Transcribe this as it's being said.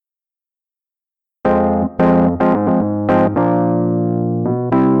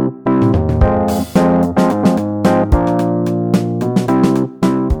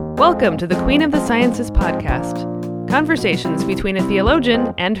Welcome to the Queen of the Sciences podcast, conversations between a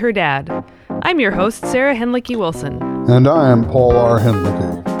theologian and her dad. I'm your host, Sarah Henlicky Wilson. And I am Paul R.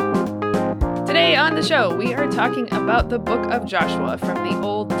 Henlicky. Today on the show, we are talking about the book of Joshua from the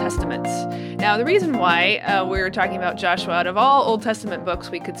Old Testament. Now, the reason why we're talking about Joshua out of all Old Testament books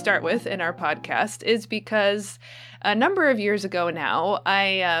we could start with in our podcast is because a number of years ago now,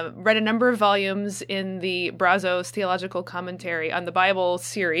 I read a number of volumes in the Brazos Theological Commentary on the Bible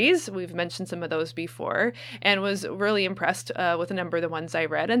series. We've mentioned some of those before, and was really impressed with a number of the ones I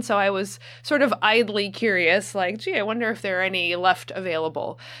read. And so I was sort of idly curious, like, gee, I wonder if there are any left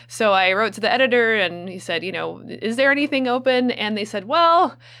available. So I wrote to the editor, and he said, is there anything open? And they said,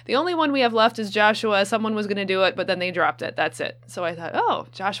 well, the only one we have left is Joshua. Someone was going to do it, but then they dropped it. That's it. So I thought, oh,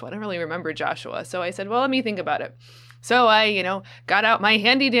 Joshua, I don't really remember Joshua. So I said, well, let me think about it. So I, got out my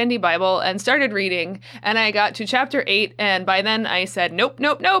handy-dandy Bible and started reading, and I got to chapter 8, and by then I said, nope.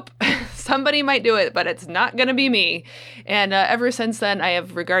 Somebody might do it, but it's not going to be me. And ever since then, I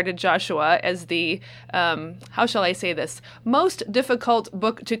have regarded Joshua as the, how shall I say this, most difficult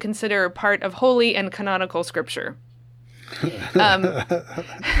book to consider part of holy and canonical scripture.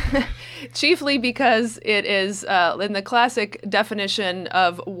 Chiefly because it is in the classic definition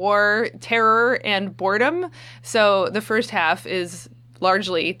of war, terror, and boredom. So the first half is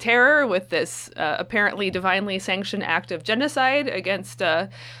largely terror with this apparently divinely sanctioned act of genocide against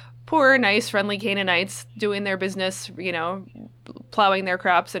poor, nice, friendly Canaanites doing their business, plowing their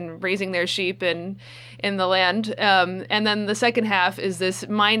crops and raising their sheep in the land. And then the second half is this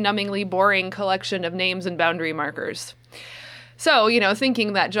mind-numbingly boring collection of names and boundary markers. So,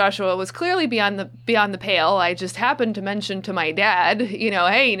 thinking that Joshua was clearly beyond the pale, I just happened to mention to my dad,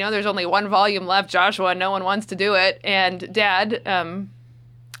 hey, there's only one volume left, Joshua, no one wants to do it. And Dad,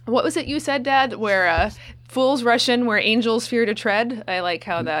 what was it you said, Dad, where fools rush in where angels fear to tread? I like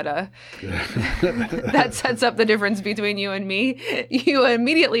how that that sets up the difference between you and me. You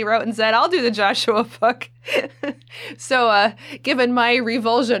immediately wrote and said, I'll do the Joshua book. So given my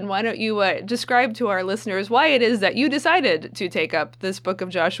revulsion, why don't you describe to our listeners why it is that you decided to take up this book of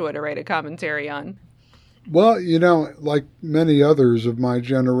Joshua to write a commentary on? Well, like many others of my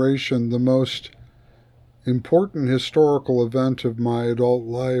generation, the most important historical event of my adult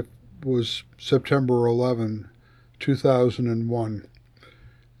life was September 11, 2001,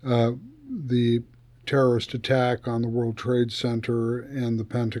 the terrorist attack on the World Trade Center and the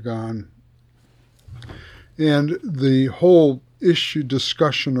Pentagon, and the whole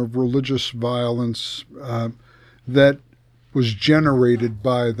discussion of religious violence that was generated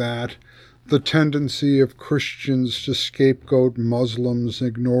by that, the tendency of Christians to scapegoat Muslims,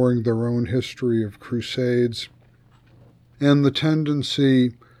 ignoring their own history of crusades, and the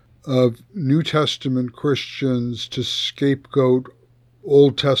tendency of New Testament Christians to scapegoat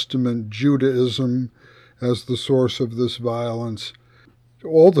Old Testament Judaism as the source of this violence.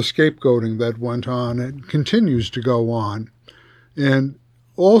 All the scapegoating that went on and continues to go on. And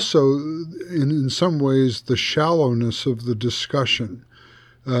also, in some ways, the shallowness of the discussion.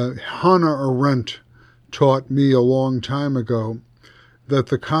 Hannah Arendt taught me a long time ago that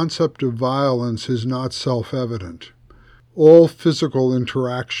the concept of violence is not self-evident. All physical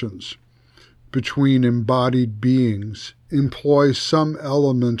interactions between embodied beings employ some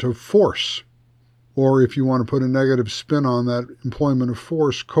element of force, or if you want to put a negative spin on that employment of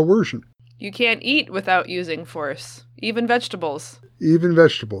force, coercion. You can't eat without using force, even vegetables. Even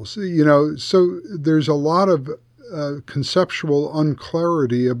vegetables. So there's a lot of conceptual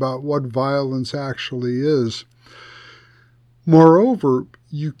unclarity about what violence actually is. Moreover,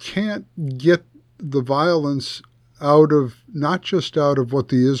 you can't get the violence not just out of what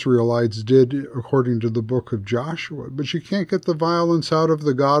the Israelites did according to the book of Joshua, but you can't get the violence out of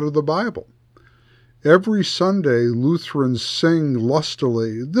the God of the Bible. Every Sunday, Lutherans sing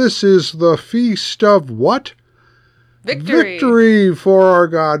lustily, "This is the feast of" what? Victory. Victory for our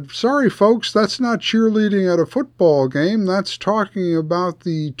God. Sorry, folks, that's not cheerleading at a football game. That's talking about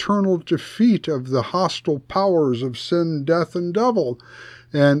the eternal defeat of the hostile powers of sin, death, and devil.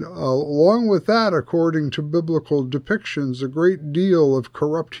 And along with that, according to biblical depictions, a great deal of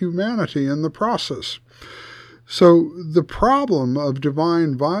corrupt humanity in the process. So the problem of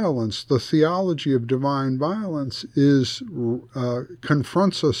divine violence, the theology of divine violence,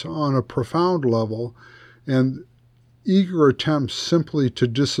 confronts us on a profound level, and eager attempts simply to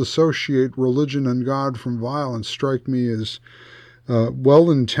disassociate religion and God from violence strike me as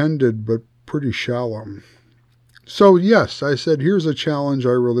well-intended but pretty shallow. So yes, I said, here's a challenge I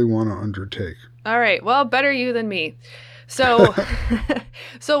really want to undertake. All right. Well, better you than me. So,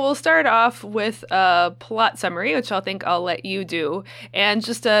 so we'll start off with a plot summary, which I'll let you do. And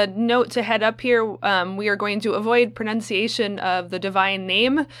just a note to head up here, we are going to avoid pronunciation of the divine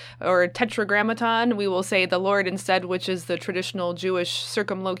name or tetragrammaton. We will say the Lord instead, which is the traditional Jewish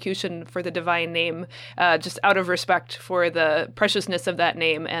circumlocution for the divine name, just out of respect for the preciousness of that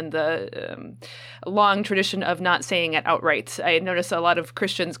name and the long tradition of not saying it outright. I notice a lot of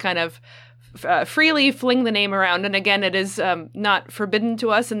Christians kind of freely fling the name around. And again, it is not forbidden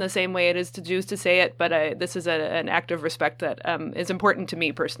to us in the same way it is to Jews to say it, but this is an act of respect that is important to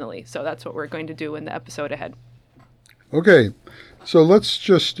me personally. So that's what we're going to do in the episode ahead. Okay, so let's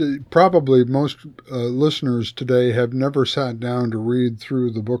just, probably most listeners today have never sat down to read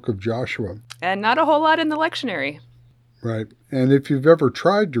through the book of Joshua. And not a whole lot in the lectionary. Right. And if you've ever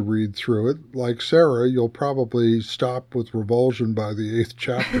tried to read through it, like Sarah, you'll probably stop with revulsion by the 8th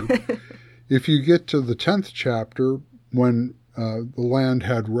chapter. If you get to the 10th chapter, when the land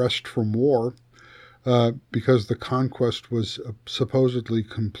had rest from war, because the conquest was supposedly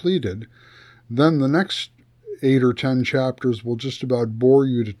completed, then the next 8 or 10 chapters will just about bore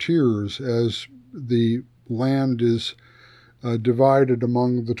you to tears as the land is divided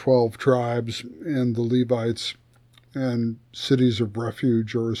among the 12 tribes and the Levites, and cities of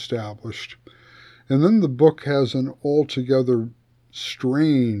refuge are established. And then the book has an altogether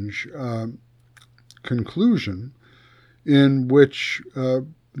strange conclusion in which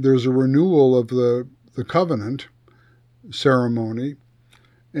there's a renewal of the covenant ceremony,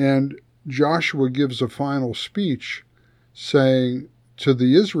 and Joshua gives a final speech saying to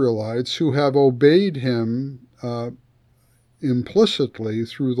the Israelites who have obeyed him implicitly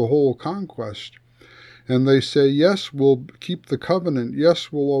through the whole conquest, and they say, yes, we'll keep the covenant,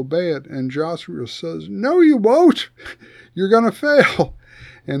 yes, we'll obey it, and Joshua says, no, you won't, you're going to fail.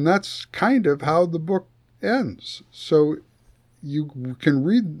 And that's kind of how the book ends. So you can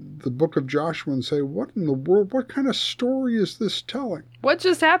read the book of Joshua and say, what in the world, what kind of story is this telling? What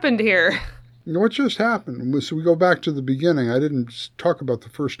just happened here? What just happened? So we go back to the beginning. I didn't talk about the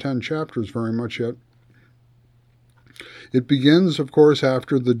first 10 chapters very much yet. It begins, of course,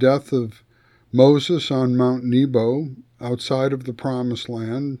 after the death of Moses on Mount Nebo, outside of the Promised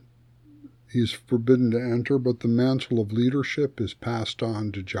Land. He's forbidden to enter, but the mantle of leadership is passed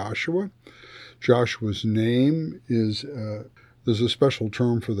on to Joshua. Joshua's name is, there's a special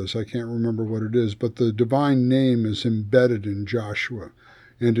term for this, I can't remember what it is, but the divine name is embedded in Joshua,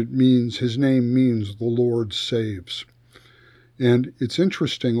 and his name means the Lord saves. And it's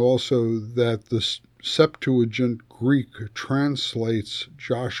interesting also that the Septuagint Greek translates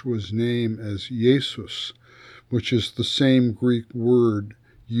Joshua's name as Jesus, which is the same Greek word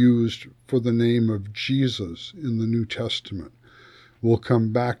used for the name of Jesus in the New Testament. We'll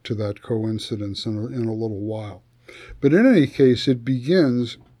come back to that coincidence in a little while. But in any case, it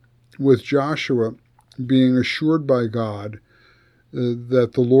begins with Joshua being assured by God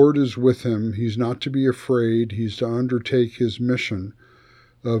that the Lord is with him. He's not to be afraid. He's to undertake his mission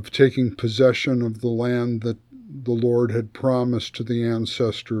of taking possession of the land that the Lord had promised to the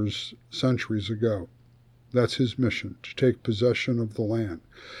ancestors centuries ago. That's his mission, to take possession of the land.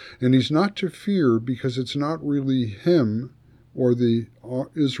 And he's not to fear because it's not really him or the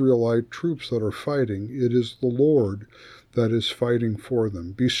Israelite troops that are fighting. It is the Lord that is fighting for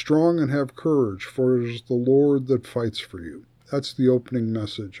them. Be strong and have courage, for it is the Lord that fights for you. That's the opening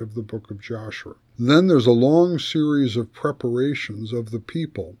message of the book of Joshua. Then there's a long series of preparations of the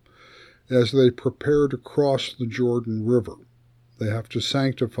people as they prepare to cross the Jordan River. They have to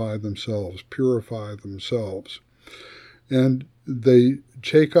sanctify themselves, purify themselves. And they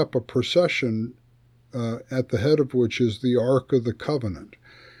take up a procession at the head of which is the Ark of the Covenant.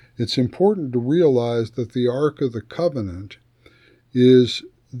 It's important to realize that the Ark of the Covenant is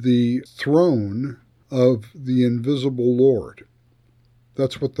the throne of the invisible Lord.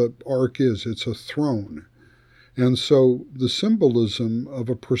 That's what the Ark is. It's a throne. And so the symbolism of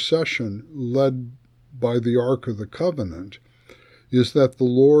a procession led by the Ark of the Covenant is that the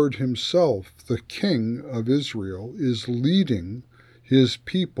Lord himself, the King of Israel, is leading his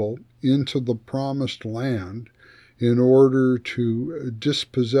people into the promised land in order to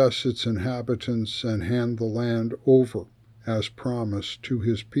dispossess its inhabitants and hand the land over as promised to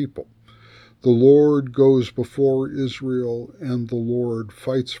his people. The Lord goes before Israel and the Lord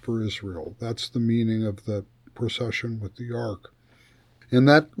fights for Israel. That's the meaning of the procession with the ark. And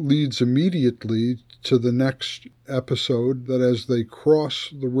that leads immediately to the next episode, that as they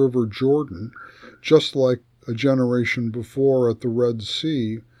cross the river Jordan, just like a generation before at the Red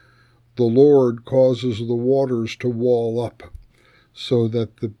Sea, the Lord causes the waters to wall up so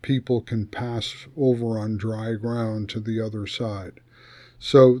that the people can pass over on dry ground to the other side.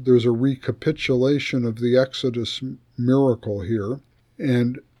 So there's a recapitulation of the Exodus miracle here,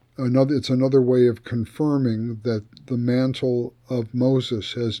 and it's another way of confirming that the mantle of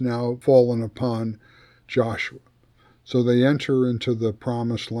Moses has now fallen upon Joshua. So they enter into the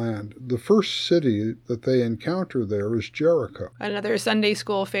promised land. The first city that they encounter there is Jericho. Another Sunday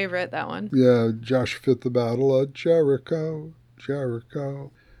school favorite, that one. Yeah, Joshua fit the battle of Jericho,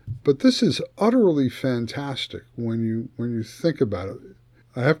 Jericho. But this is utterly fantastic when you think about it.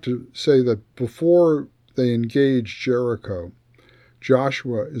 I have to say that before they engage Jericho,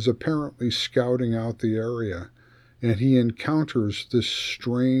 Joshua is apparently scouting out the area, and he encounters this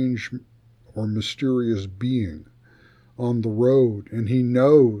strange or mysterious being on the road, and he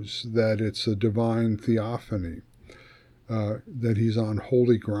knows that it's a divine theophany, that he's on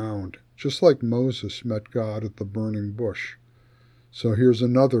holy ground, just like Moses met God at the burning bush. So here's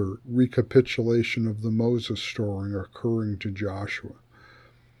another recapitulation of the Moses story occurring to Joshua.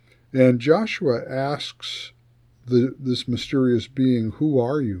 And Joshua asks this mysterious being, "Who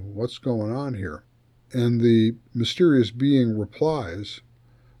are you? What's going on here?" And the mysterious being replies,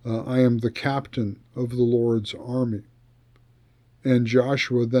 "I am the captain of the Lord's army." And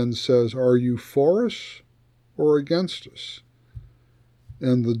Joshua then says, "Are you for us or against us?"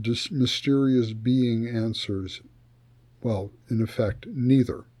 And the mysterious being answers, well, in effect,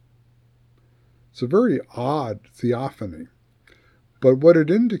 neither. It's a very odd theophany. But what it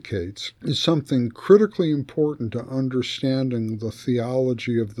indicates is something critically important to understanding the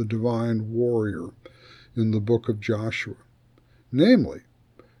theology of the divine warrior in the book of Joshua. Namely,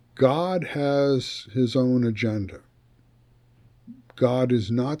 God has his own agenda. God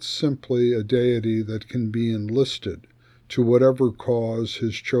is not simply a deity that can be enlisted to whatever cause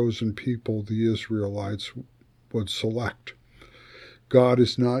his chosen people, the Israelites, would select. God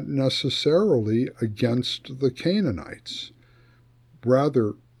is not necessarily against the Canaanites.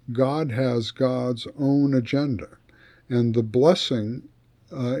 Rather, God has God's own agenda, and the blessing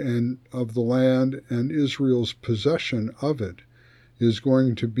of the land and Israel's possession of it is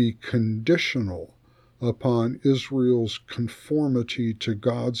going to be conditional upon Israel's conformity to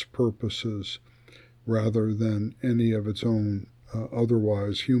God's purposes rather than any of its own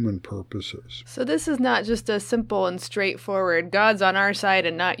otherwise human purposes. So this is not just a simple and straightforward God's on our side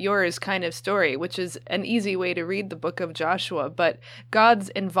and not yours kind of story, which is an easy way to read the book of Joshua, but God's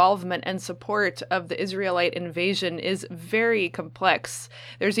involvement and support of the Israelite invasion is very complex.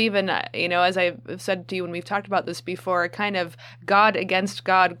 There's even, as I've said to you when we've talked about this before, a kind of God against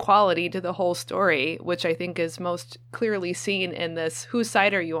God quality to the whole story, which I think is most clearly seen in this, whose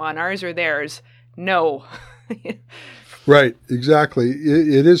side are you on, ours or theirs? No. Right, exactly.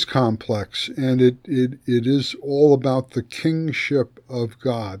 It is complex, and it is all about the kingship of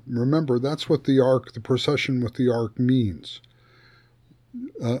God. Remember, that's what the procession with the ark means.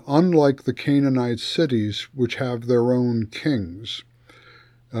 Unlike the Canaanite cities, which have their own kings,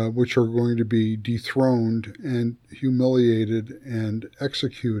 which are going to be dethroned and humiliated and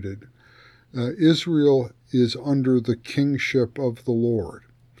executed, Israel is under the kingship of the Lord.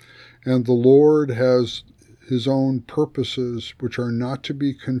 And the Lord has his own purposes, which are not to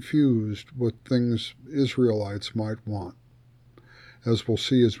be confused with things Israelites might want, as we'll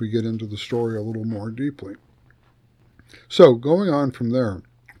see as we get into the story a little more deeply. So, going on from there,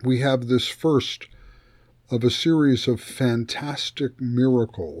 we have this first of a series of fantastic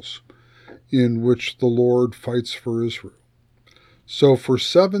miracles in which the Lord fights for Israel. So, for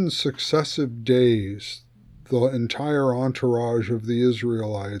 7 successive days, the entire entourage of the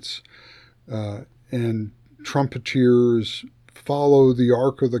Israelites and trumpeters follow the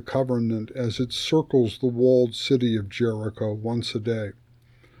Ark of the Covenant as it circles the walled city of Jericho once a day.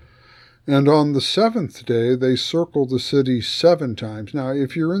 And on the 7th day, they circle the city 7 times. Now,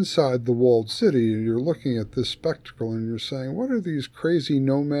 if you're inside the walled city and you're looking at this spectacle and you're saying, what are these crazy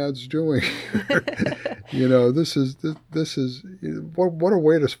nomads doing? This is what a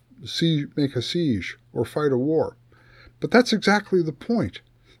way to make a siege or fight a war. But that's exactly the point.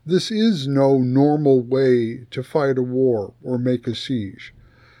 This is no normal way to fight a war or make a siege.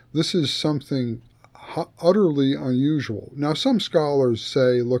 This is something utterly unusual. Now, some scholars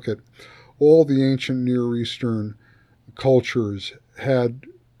say, look at all the ancient Near Eastern cultures had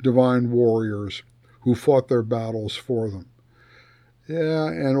divine warriors who fought their battles for them. Yeah,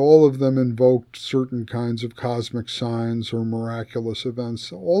 and all of them invoked certain kinds of cosmic signs or miraculous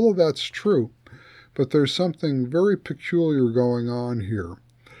events. All of that's true, but there's something very peculiar going on here.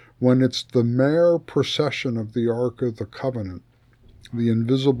 When it's the mere procession of the Ark of the Covenant, the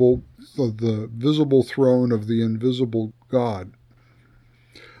visible throne of the invisible God,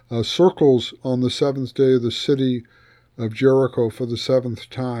 circles on the seventh day of the city of Jericho for the seventh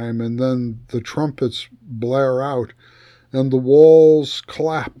time, and then the trumpets blare out, and the walls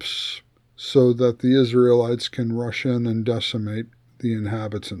collapse so that the Israelites can rush in and decimate the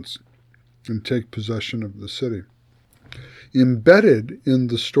inhabitants and take possession of the city. Embedded in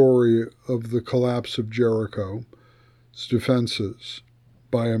the story of the collapse of Jericho's defenses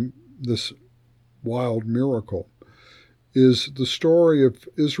by this wild miracle is the story of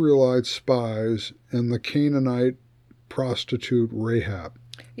Israelite spies and the Canaanite prostitute Rahab.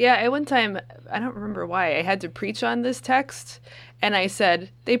 Yeah, at one time, I don't remember why, I had to preach on this text, and I said,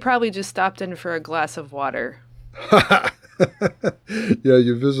 they probably just stopped in for a glass of water. Yeah,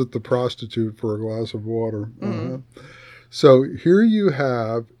 you visit the prostitute for a glass of water. So here you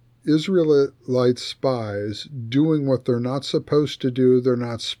have Israelite spies doing what they're not supposed to do. They're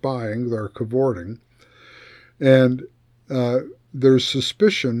not spying, they're cavorting. And there's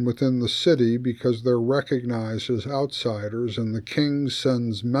suspicion within the city because they're recognized as outsiders, and the king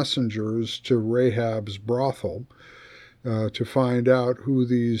sends messengers to Rahab's brothel to find out who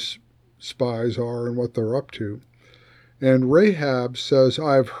these spies are and what they're up to. And Rahab says,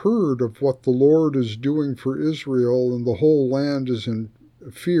 I've heard of what the Lord is doing for Israel, and the whole land is in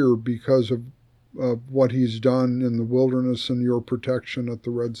fear because of what he's done in the wilderness and your protection at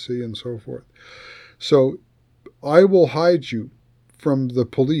the Red Sea and so forth. So I will hide you from the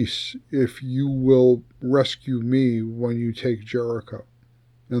police if you will rescue me when you take Jericho.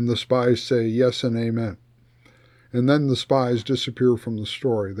 And the spies say yes and amen. And then the spies disappear from the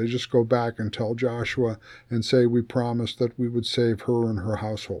story. They just go back and tell Joshua and say, we promised that we would save her and her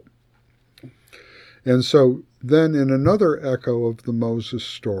household. And so then in another echo of the Moses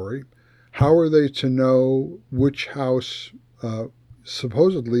story, how are they to know which house,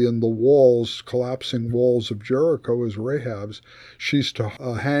 supposedly in the walls, collapsing walls of Jericho is Rahab's? She's to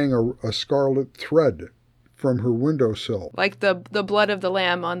hang a scarlet thread from her windowsill. Like the blood of the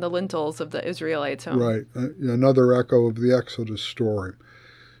lamb on the lintels of the Israelites' home. Right. Another echo of the Exodus story.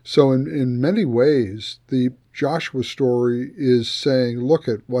 So in many ways, the Joshua story is saying, look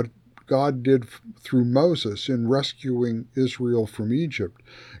at what God did through Moses in rescuing Israel from Egypt.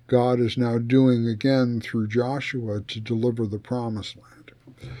 God is now doing again through Joshua to deliver the promised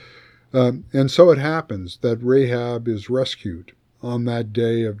land. And so it happens that Rahab is rescued on that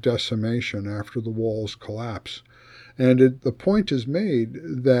day of decimation after the walls collapse. And the point is made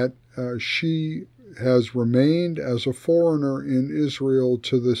that she has remained as a foreigner in Israel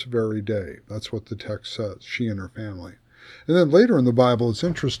to this very day. That's what the text says, she and her family. And then later in the Bible, it's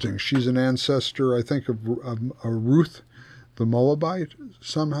interesting. She's an ancestor, I think, of Ruth the Moabite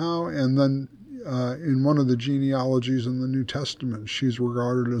somehow. And then in one of the genealogies in the New Testament, she's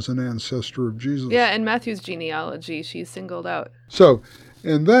regarded as an ancestor of Jesus. Yeah, in Matthew's genealogy, she's singled out. So,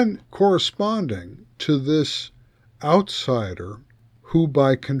 and then corresponding to this outsider who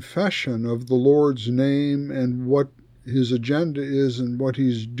by confession of the Lord's name and what his agenda is and what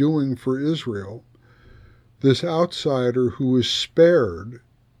he's doing for Israel, this outsider who is spared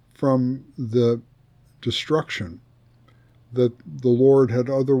from the destruction that the Lord had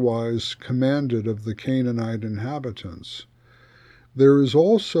otherwise commanded of the Canaanite inhabitants. There is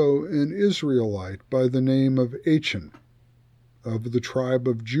also an Israelite by the name of Achan, of the tribe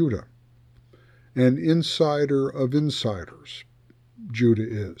of Judah, an insider of insiders, Judah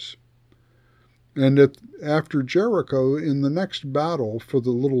is. And after Jericho, in the next battle for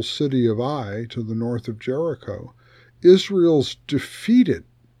the little city of Ai to the north of Jericho, Israel's defeated,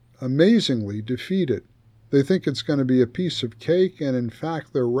 amazingly defeated. They think it's going to be a piece of cake, and in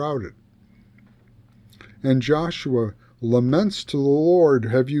fact, they're routed. And Joshua laments to the Lord,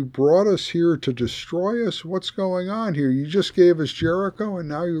 have you brought us here to destroy us? What's going on here? You just gave us Jericho, and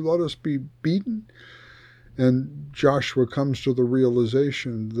now you let us be beaten? And Joshua comes to the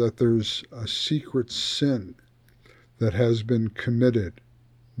realization that there's a secret sin that has been committed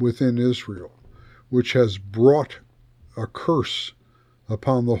within Israel, which has brought a curse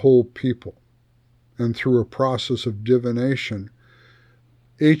upon the whole people. And through a process of divination,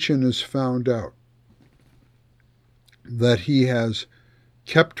 Achan is found out that he has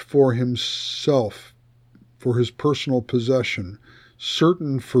kept for himself, for his personal possession,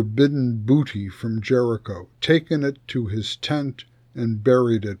 certain forbidden booty from Jericho, taken it to his tent and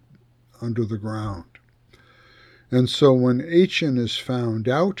buried it under the ground. And so when Achan is found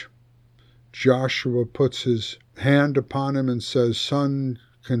out, Joshua puts his hand upon him and says, son,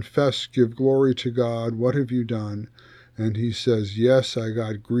 confess, give glory to God, what have you done? And he says, yes, I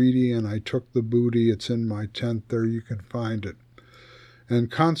got greedy and I took the booty, it's in my tent there, you can find it. And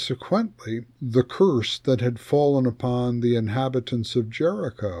consequently, the curse that had fallen upon the inhabitants of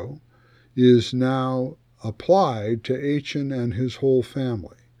Jericho is now applied to Achan and his whole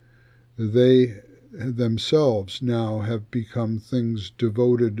family. They themselves now have become things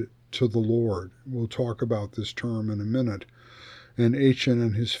devoted to the Lord. We'll talk about this term in a minute. And Achan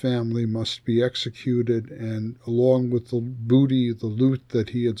and his family must be executed, and along with the booty, the loot that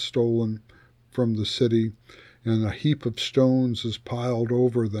he had stolen from the city, and a heap of stones is piled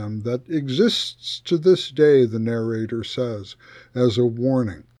over them that exists to this day, the narrator says, as a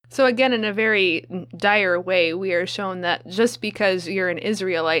warning. So again, in a very dire way, we are shown that just because you're an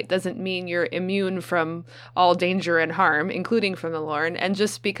Israelite doesn't mean you're immune from all danger and harm, including from the Lord. And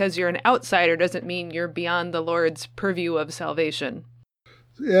just because you're an outsider doesn't mean you're beyond the Lord's purview of salvation.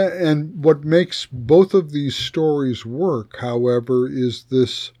 Yeah, and what makes both of these stories work, however, is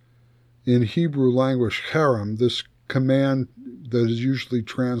this, in Hebrew language, cherem, this command that is usually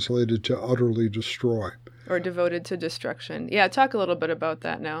translated to utterly destroy. Or devoted to destruction. Yeah, talk a little bit about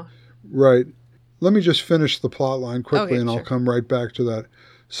that now. Right. Let me just finish the plot line quickly, and sure. I'll come right back to that.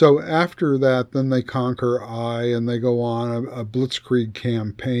 So after that, then they conquer Ai, and they go on a blitzkrieg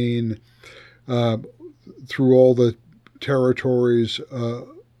campaign through all the territories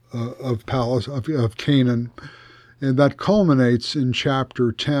of Canaan, and that culminates in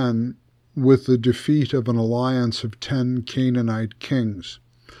chapter 10 with the defeat of an alliance of 10 Canaanite kings,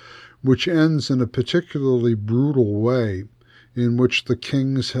 which ends in a particularly brutal way, in which the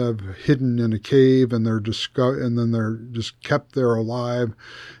kings have hidden in a cave, and then they're just kept there alive,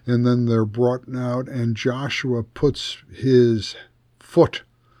 and then they're brought out, and Joshua puts his foot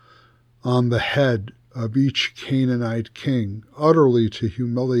on the head of each Canaanite king, utterly to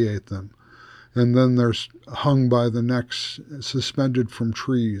humiliate them. And then they're hung by the necks, suspended from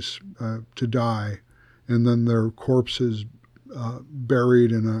trees to die, and then their corpses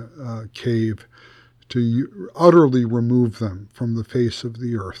buried in a cave to utterly remove them from the face of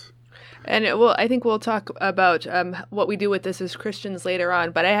the earth. And I think we'll talk about what we do with this as Christians later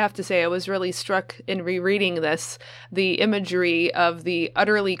on. But I have to say, I was really struck in rereading this, the imagery of the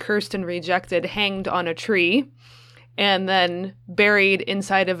utterly cursed and rejected hanged on a tree and then buried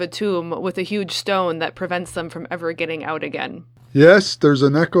inside of a tomb with a huge stone that prevents them from ever getting out again. Yes, there's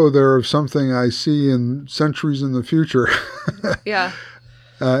an echo there of something I see in centuries in the future. Yeah.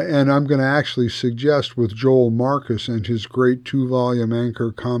 And I'm going to actually suggest with Joel Marcus and his great 2-volume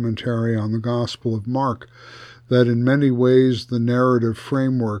anchor commentary on the Gospel of Mark that in many ways the narrative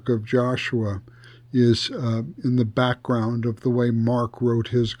framework of Joshua is in the background of the way Mark wrote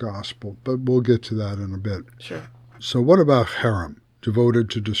his gospel. But we'll get to that in a bit. Sure. So what about cherem,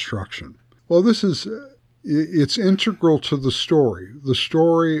 devoted to destruction? Well, it's integral to the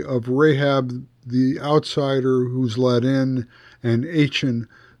story of Rahab, the outsider who's let in, and Achan,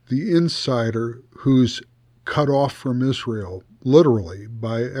 the insider who's cut off from Israel, literally,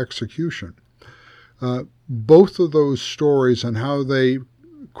 by execution. Both of those stories and how they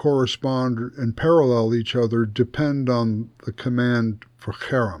correspond and parallel each other depend on the command for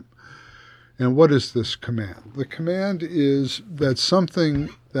cherem. And what is this command? The command is that something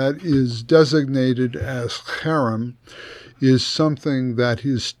that is designated as cherem is something that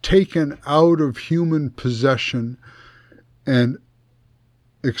is taken out of human possession and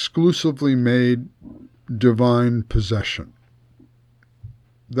exclusively made divine possession.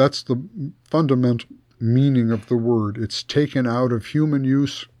 That's the fundamental meaning of the word. It's taken out of human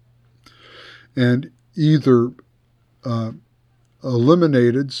use and either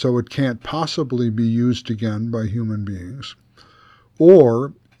eliminated so it can't possibly be used again by human beings,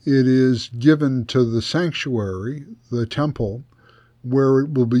 or it is given to the sanctuary, the temple, where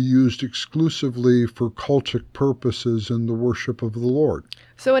it will be used exclusively for cultic purposes in the worship of the Lord.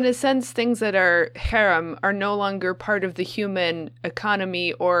 So in a sense, things that are cherem are no longer part of the human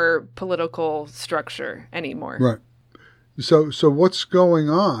economy or political structure anymore. Right. So what's going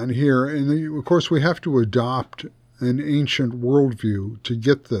on here, and of course we have to adopt an ancient worldview to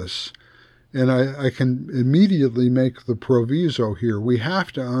get this. And I can immediately make the proviso here. We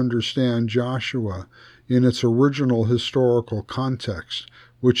have to understand Joshua in its original historical context,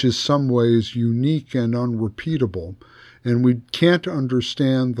 which is some ways unique and unrepeatable. And we can't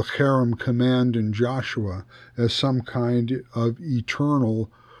understand the cherem command in Joshua as some kind of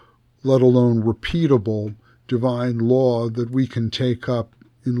eternal, let alone repeatable, divine law that we can take up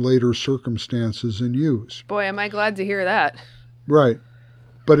in later circumstances and use. Boy, am I glad to hear that. Right.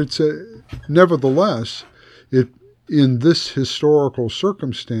 But nevertheless, in this historical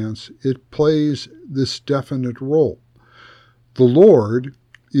circumstance, it plays this definite role. The Lord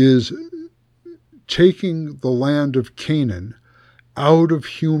is taking the land of Canaan out of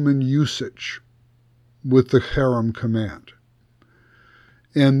human usage with the Cherem command.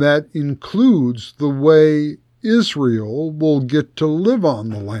 And that includes the way Israel will get to live on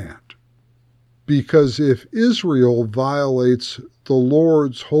the land. Because if Israel violates the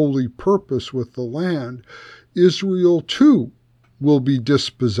Lord's holy purpose with the land, Israel too will be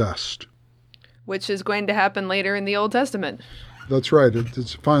dispossessed. Which is going to happen later in the Old Testament. That's right.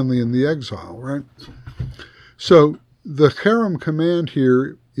 It's finally in the exile, right? So the Cherem command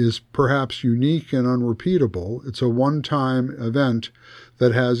here is perhaps unique and unrepeatable. It's a one-time event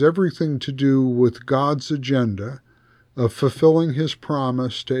that has everything to do with God's agenda of fulfilling his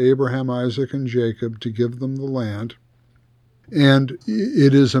promise to Abraham, Isaac, and Jacob to give them the land. And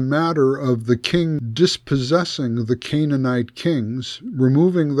it is a matter of the king dispossessing the Canaanite kings,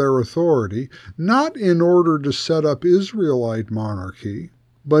 removing their authority, not in order to set up Israelite monarchy,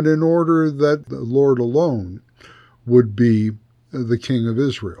 but in order that the Lord alone would be the king of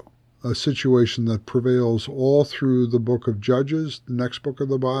Israel, a situation that prevails all through the book of Judges, the next book of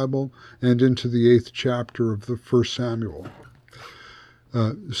the Bible, and into the 8th chapter of the 1st Samuel.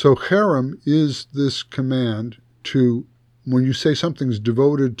 So Cherem is this command to, when you say something's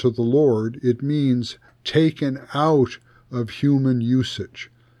devoted to the Lord, it means taken out of human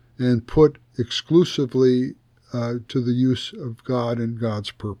usage and put exclusively to the use of God and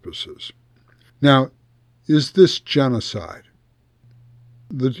God's purposes. Now, is this genocide?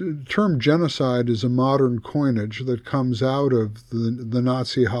 The term genocide is a modern coinage that comes out of the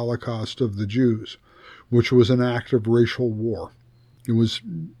Nazi Holocaust of the Jews, which was an act of racial war. It was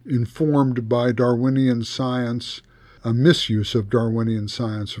informed by Darwinian science, a misuse of Darwinian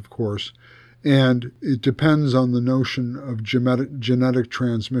science, of course, and it depends on the notion of genetic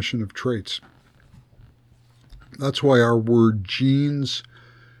transmission of traits. That's why our word genes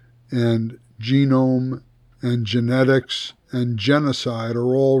and genome and genetics and genocide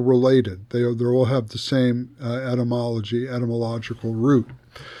are all related. They all have the same etymological root.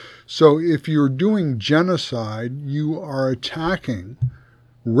 So if you're doing genocide, you are attacking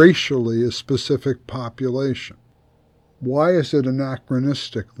racially a specific population. Why is it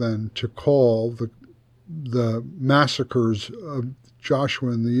anachronistic then to call the massacres of Joshua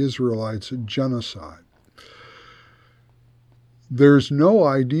and the Israelites a genocide? There's no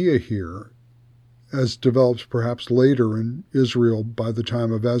idea here, as develops perhaps later in Israel by the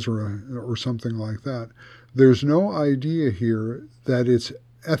time of Ezra or something like that, there's no idea here that it's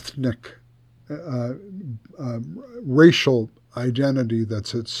ethnic, racial identity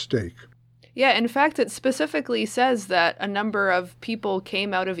that's at stake. Yeah, in fact, it specifically says that a number of people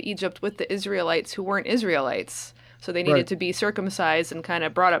came out of Egypt with the Israelites who weren't Israelites. So they needed to be circumcised and kind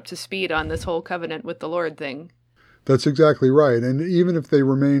of brought up to speed on this whole covenant with the Lord thing. That's exactly right. And even if they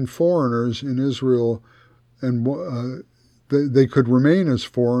remain foreigners in Israel, and they could remain as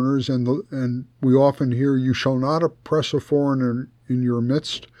foreigners, and we often hear, "You shall not oppress a foreigner in your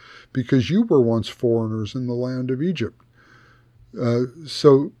midst, because you were once foreigners in the land of Egypt."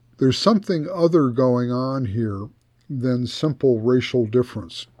 So there's something other going on here than simple racial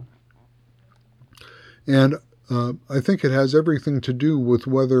difference. And I think it has everything to do with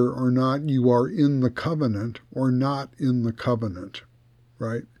whether or not you are in the covenant or not in the covenant,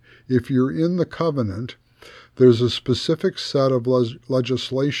 right? If you're in the covenant, there's a specific set of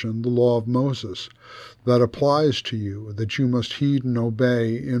legislation, the law of Moses, that applies to you, that you must heed and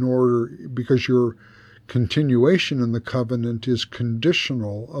obey because your continuation in the covenant is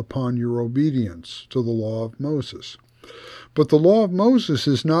conditional upon your obedience to the law of Moses. But the law of Moses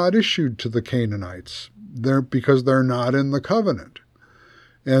is not issued to the Canaanites because they're not in the covenant.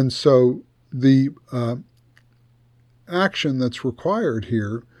 And so the action that's required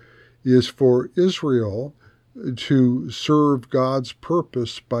here is for Israel to serve God's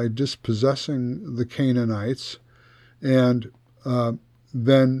purpose by dispossessing the Canaanites and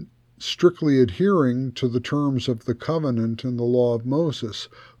then strictly adhering to the terms of the covenant and the law of Moses,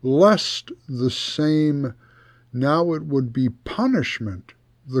 lest the same, now it would be punishment,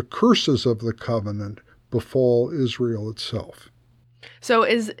 the curses of the covenant befall Israel itself. So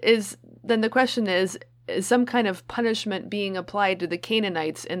then the question is some kind of punishment being applied to the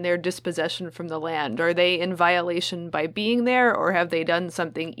Canaanites in their dispossession from the land? Are they in violation by being there, or have they done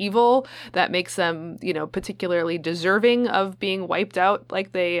something evil that makes them, particularly deserving of being wiped out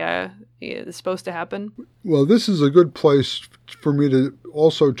like they is supposed to happen? Well, this is a good place for me to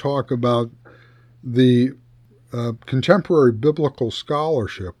also talk about the contemporary biblical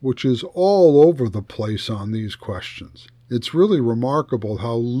scholarship, which is all over the place on these questions. It's really remarkable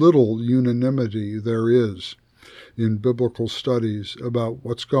how little unanimity there is in biblical studies about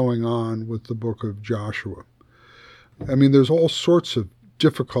what's going on with the book of Joshua. I mean, there's all sorts of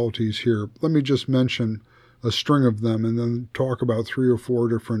difficulties here. Let me just mention a string of them and then talk about 3 or 4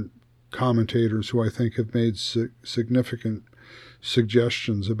 different commentators who I think have made significant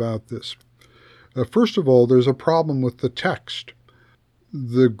suggestions about this. First of all, there's a problem with the text.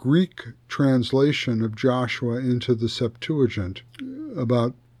 The Greek translation of Joshua into the Septuagint,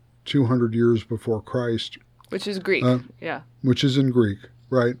 about 200 years before Christ, which is Greek, which is in Greek,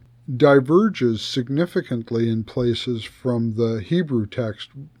 right, diverges significantly in places from the Hebrew text,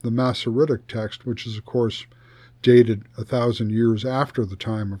 the Masoretic text, which is, of course, dated 1,000 years after the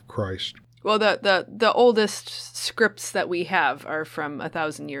time of Christ. Well, the oldest scripts that we have are from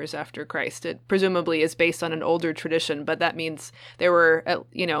 1,000 years after Christ. It presumably is based on an older tradition, but that means there were,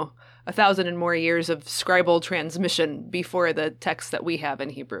 1,000 and more years of scribal transmission before the text that we have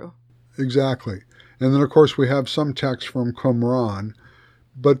in Hebrew. Exactly. And then, of course, we have some text from Qumran,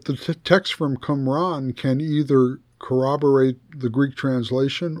 but the text from Qumran can either corroborate the Greek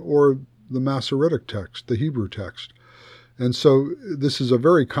translation or the Masoretic text, the Hebrew text. And so this is a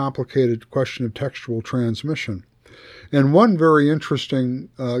very complicated question of textual transmission. And one very interesting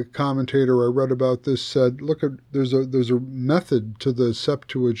commentator I read about this said, look, there's a method to the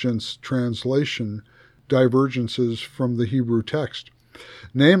Septuagint's translation divergences from the Hebrew text,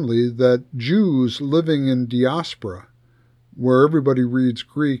 namely that Jews living in diaspora, where everybody reads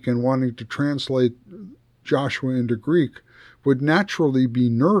Greek and wanting to translate Joshua into Greek, would naturally be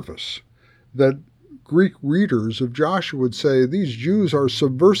nervous that Greek readers of Joshua would say, these Jews are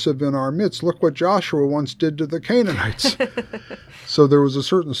subversive in our midst. Look what Joshua once did to the Canaanites. So there was a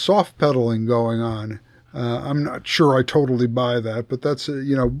certain soft pedaling going on. I'm not sure I totally buy that, but that's,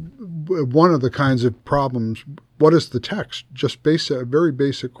 one of the kinds of problems. What is the text? Just a very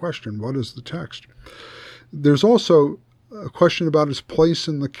basic question. What is the text? There's also a question about its place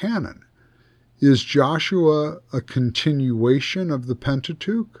in the canon. Is Joshua a continuation of the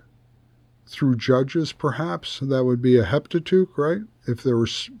Pentateuch? Through Judges, perhaps? That would be a heptateuch, right? If there were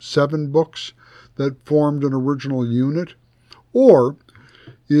 7 books that formed an original unit. Or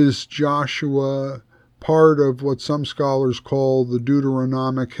is Joshua part of what some scholars call the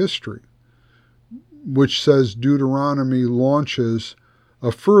Deuteronomic history, which says Deuteronomy launches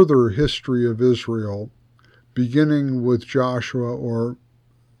a further history of Israel, beginning with Joshua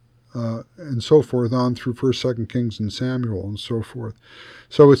and so forth, on through 1st, 2nd Kings and Samuel and so forth.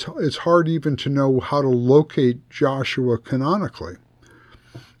 So it's hard even to know how to locate Joshua canonically.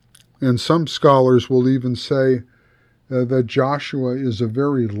 And some scholars will even say that Joshua is a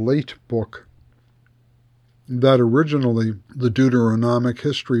very late book, that originally the Deuteronomic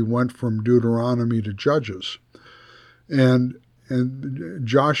history went from Deuteronomy to Judges. And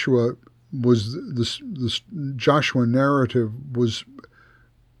Joshua was this Joshua narrative was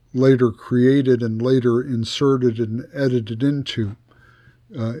later created and later inserted and edited into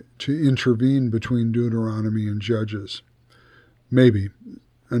to intervene between Deuteronomy and Judges. Maybe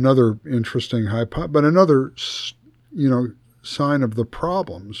another interesting but another sign of the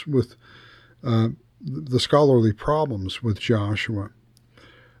problems with the scholarly problems with Joshua.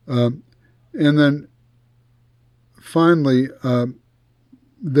 And then finally,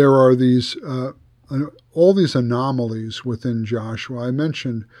 there are these all these anomalies within Joshua. I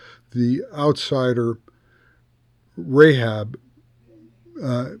mentioned the outsider Rahab.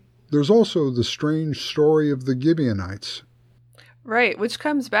 There's also the strange story of the Gibeonites. Right, which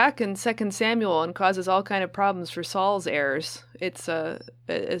comes back in 2 Samuel and causes all kind of problems for Saul's heirs. It's a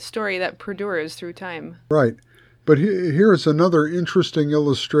story that perdures through time. Right. But here's another interesting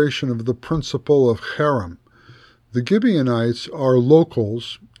illustration of the principle of Cherem. The Gibeonites are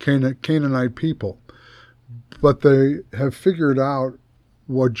locals, Canaanite people, but they have figured out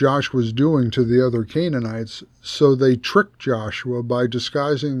what Joshua's doing to the other Canaanites, so they trick Joshua by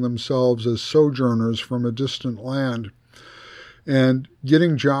disguising themselves as sojourners from a distant land and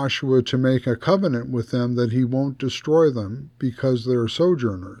getting Joshua to make a covenant with them that he won't destroy them because they're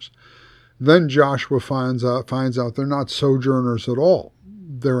sojourners. Then Joshua finds out they're not sojourners at all.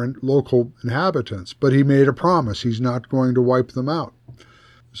 They're local inhabitants, but he made a promise he's not going to wipe them out.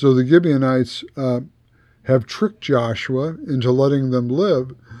 So the Gibeonites have tricked Joshua into letting them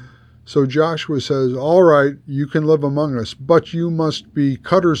live. So Joshua says, all right, you can live among us, but you must be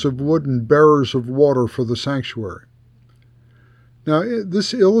cutters of wood and bearers of water for the sanctuary. Now,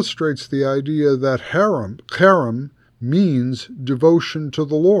 this illustrates the idea that Cherem means devotion to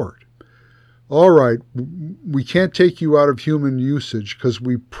the Lord. All right, we can't take you out of human usage because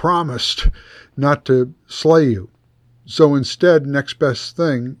we promised not to slay you. So instead, next best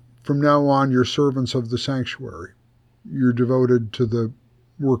thing, from now on, you're servants of the sanctuary. You're devoted to the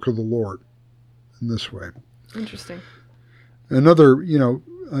work of the Lord in this way. Interesting. Another,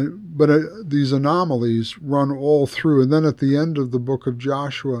 these anomalies run all through. And then at the end of the book of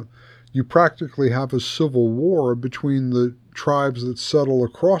Joshua, you practically have a civil war between the tribes that settle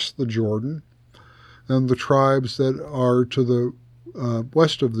across the Jordan and the tribes that are to the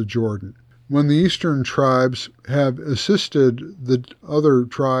west of the Jordan. When the eastern tribes have assisted the other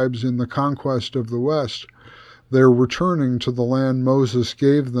tribes in the conquest of the west, they're returning to the land Moses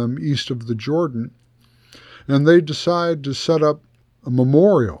gave them east of the Jordan, and they decide to set up a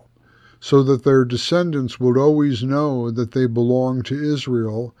memorial so that their descendants would always know that they belong to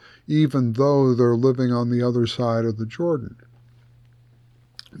Israel, even though they're living on the other side of the Jordan.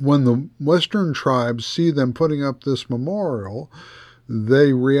 When the western tribes see them putting up this memorial,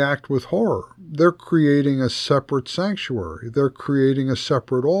 they react with horror. They're creating a separate sanctuary. They're creating a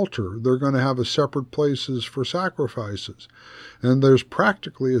separate altar. They're going to have separate places for sacrifices. And there's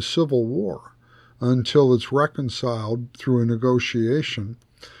practically a civil war until it's reconciled through a negotiation.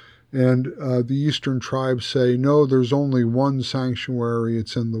 And the eastern tribes say, no, there's only one sanctuary.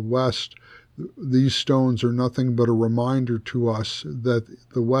 It's in the west. These stones are nothing but a reminder to us that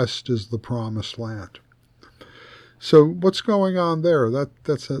the west is the promised land. So what's going on there?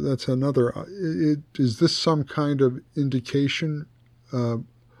 That's another. Is this some kind of indication of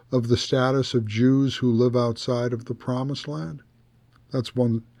the status of Jews who live outside of the promised land? That's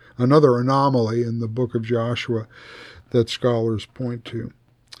another anomaly in the book of Joshua that scholars point to.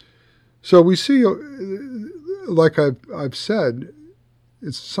 So we see, like I've said,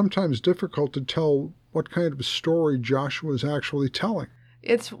 it's sometimes difficult to tell what kind of story Joshua is actually telling.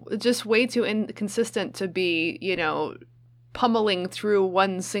 It's just way too inconsistent to be, pummeling through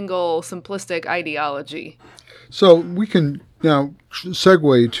one single simplistic ideology. So we can now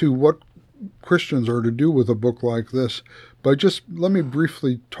segue to what Christians are to do with a book like this, but just let me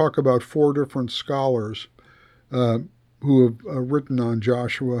briefly talk about 4 different scholars who have written on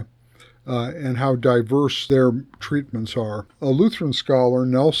Joshua and how diverse their treatments are. A Lutheran scholar,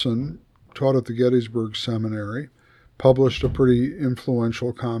 Nelson, taught at the Gettysburg Seminary, published a pretty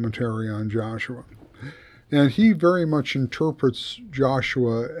influential commentary on Joshua. And he very much interprets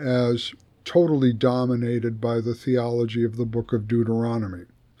Joshua as totally dominated by the theology of the book of Deuteronomy.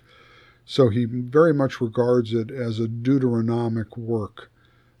 So he very much regards it as a Deuteronomic work.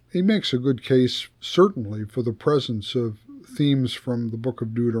 He makes a good case, certainly, for the presence of themes from the book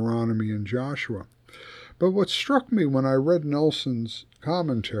of Deuteronomy in Joshua. But what struck me when I read Nelson's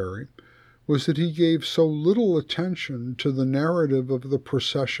commentary was that he gave so little attention to the narrative of the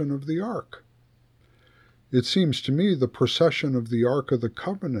procession of the Ark. It seems to me the procession of the Ark of the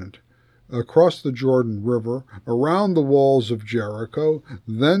Covenant across the Jordan River, around the walls of Jericho,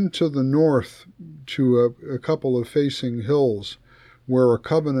 then to the north to a couple of facing hills where a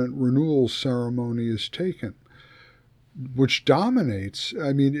covenant renewal ceremony is taken, which dominates.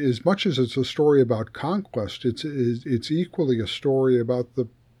 I mean, as much as it's a story about conquest, it's equally a story about the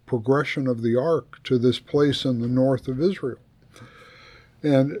progression of the ark to this place in the north of Israel.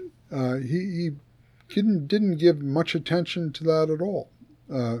 And he didn't give much attention to that at all.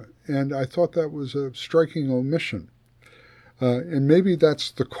 And I thought that was a striking omission. And maybe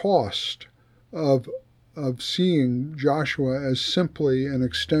that's the cost of seeing Joshua as simply an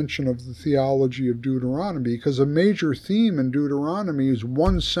extension of the theology of Deuteronomy, because a major theme in Deuteronomy is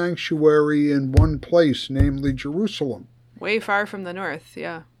one sanctuary in one place, namely Jerusalem. Way far from the north,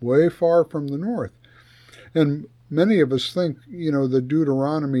 yeah. Way far from the north. And many of us think, that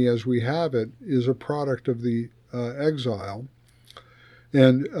Deuteronomy as we have it is a product of the exile.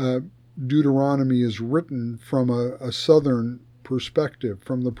 And Deuteronomy is written from a southern perspective,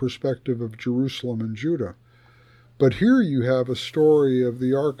 from the perspective of Jerusalem and Judah. But here you have a story of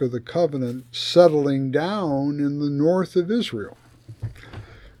the Ark of the Covenant settling down in the north of Israel.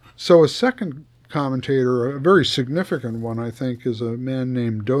 So a second commentator, a very significant one, I think, is a man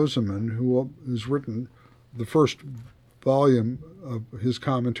named Dozeman, who's written the first volume of his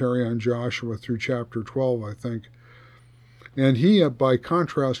commentary on Joshua through chapter 12, I think. And he, by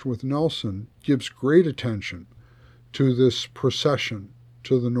contrast with Nelson, gives great attention to this procession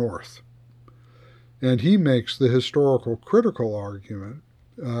to the north. And he makes the historical critical argument,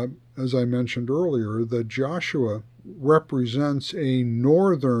 as I mentioned earlier, that Joshua represents a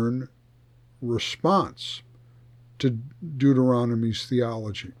northern response to Deuteronomy's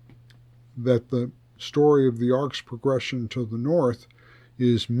theology, that the story of the ark's progression to the north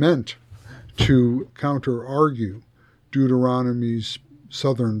is meant to counter-argue Deuteronomy's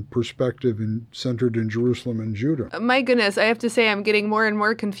southern perspective centered in Jerusalem and Judah. My goodness, I have to say I'm getting more and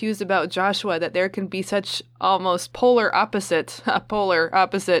more confused about Joshua, that there can be such almost polar opposite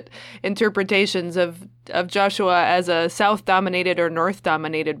interpretations of Joshua as a South-dominated or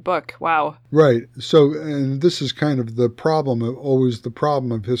North-dominated book. Wow. Right. So, and this is kind of the problem, always the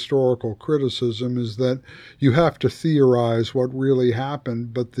problem of historical criticism, is that you have to theorize what really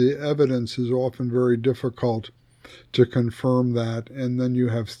happened, but the evidence is often very difficult to confirm that, and then you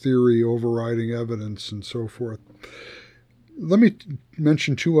have theory overriding evidence and so forth. Let me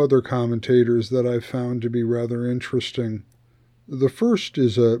mention two other commentators that I found to be rather interesting. The first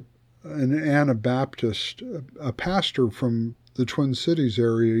is an Anabaptist, a pastor from the Twin Cities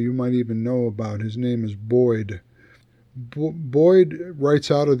area you might even know about. His name is Boyd. Boyd writes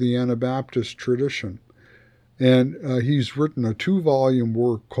out of the Anabaptist tradition, and he's written a 2-volume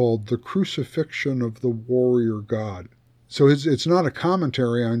work called The Crucifixion of the Warrior God. So it's not a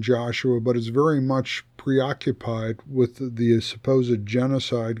commentary on Joshua, but it's very much preoccupied with the supposed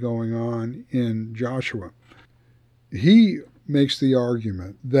genocide going on in Joshua. He makes the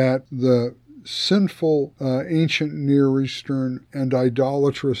argument that the sinful ancient Near Eastern and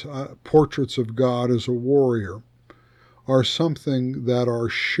idolatrous portraits of God as a warrior are something that are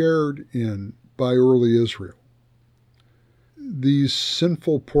shared in by early Israel. These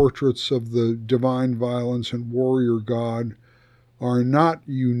sinful portraits of the divine violence and warrior God are not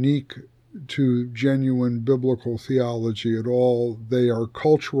unique to genuine biblical theology at all. They are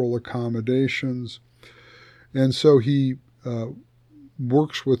cultural accommodations. And so he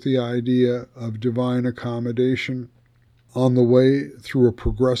works with the idea of divine accommodation on the way through a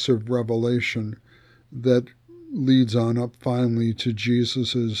progressive revelation that leads on up finally to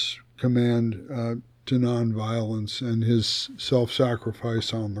Jesus's command to nonviolence and his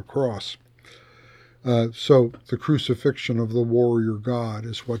self-sacrifice on the cross. So the crucifixion of the warrior God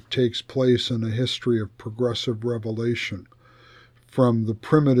is what takes place in a history of progressive revelation, from the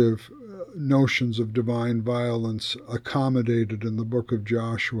primitive notions of divine violence accommodated in the book of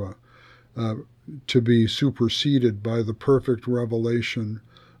Joshua to be superseded by the perfect revelation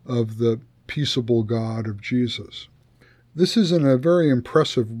of the peaceable God of Jesus. This is a very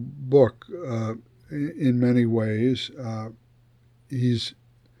impressive book in many ways. He's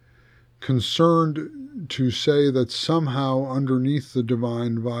concerned to say that somehow underneath the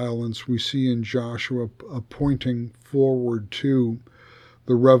divine violence we see in Joshua pointing forward to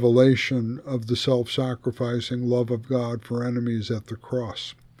the revelation of the self-sacrificing love of God for enemies at the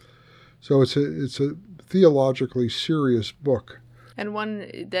cross. So it's a theologically serious book. And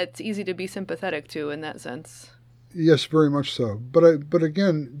one that's easy to be sympathetic to in that sense. Yes, very much so. But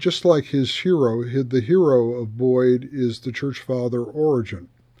again, just like his hero, the hero of Boyd is the church father Origen,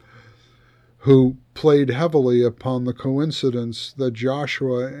 who played heavily upon the coincidence that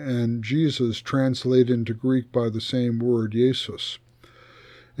Joshua and Jesus translate into Greek by the same word, Jesus.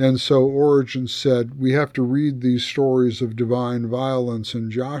 And so Origen said, we have to read these stories of divine violence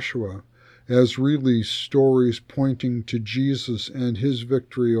in Joshua as really stories pointing to Jesus and his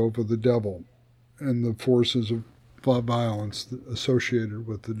victory over the devil and the forces of violence associated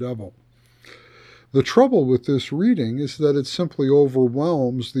with the devil. The trouble with this reading is that it simply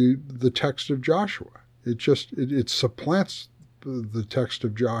overwhelms the text of Joshua. It supplants the text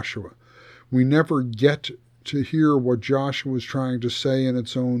of Joshua. We never get to hear what Joshua is trying to say in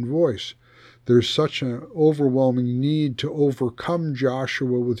its own voice. There's such an overwhelming need to overcome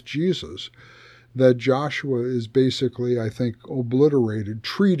Joshua with Jesus that Joshua is basically, I think, obliterated,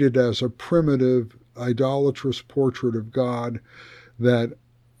 treated as a primitive, idolatrous portrait of God that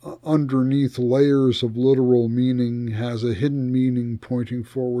underneath layers of literal meaning has a hidden meaning pointing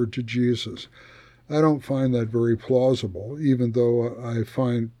forward to Jesus. I don't find that very plausible, even though I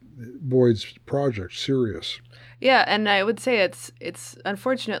find Boyd's project serious. Yeah, and I would say it's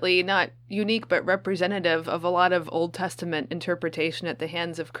unfortunately not unique but representative of a lot of Old Testament interpretation at the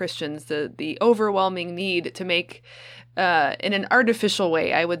hands of Christians, the overwhelming need to make in an artificial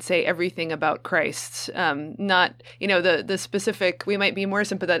way, I would say, everything about Christ. Not, the specific, we might be more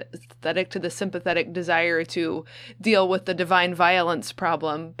sympathetic to the sympathetic desire to deal with the divine violence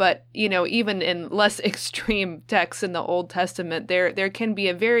problem. But, even in less extreme texts in the Old Testament, there can be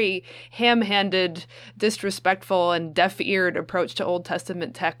a very ham-handed, disrespectful, and deaf-eared approach to Old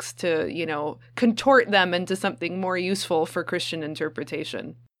Testament texts to, contort them into something more useful for Christian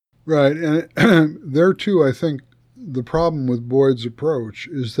interpretation. Right. And there, too, I think, the problem with Boyd's approach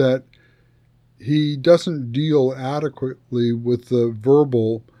is that he doesn't deal adequately with the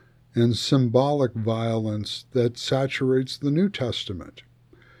verbal and symbolic violence that saturates the New Testament.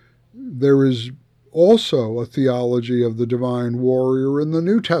 There is also a theology of the divine warrior in the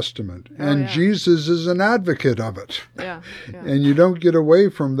New Testament, and Jesus is an advocate of it. Yeah. And you don't get away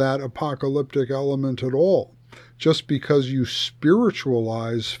from that apocalyptic element at all. Just because you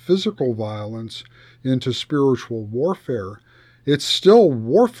spiritualize physical violence into spiritual warfare, it's still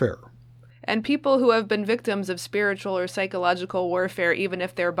warfare. And people who have been victims of spiritual or psychological warfare, even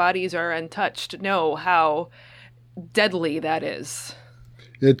if their bodies are untouched, know how deadly that is.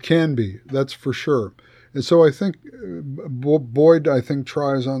 It can be, that's for sure. And so I think Boyd,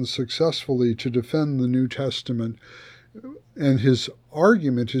 tries unsuccessfully to defend the New Testament. And his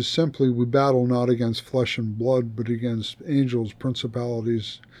argument is simply, we battle not against flesh and blood, but against angels,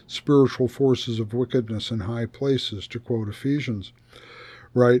 principalities, spiritual forces of wickedness in high places, to quote Ephesians,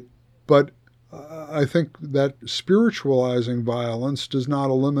 right? But I think that spiritualizing violence does not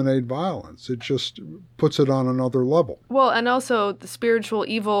eliminate violence. It just puts it on another level. Well, and also the spiritual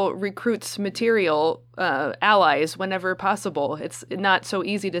evil recruits material allies whenever possible. It's not so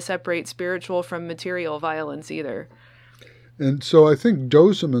easy to separate spiritual from material violence either. And so I think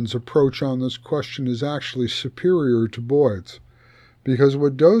Dozeman's approach on this question is actually superior to Boyd's, because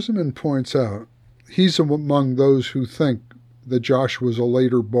what Dozeman points out, he's among those who think that Joshua is a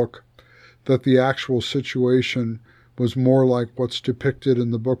later book, that the actual situation was more like what's depicted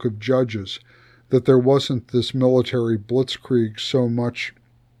in the book of Judges, that there wasn't this military blitzkrieg so much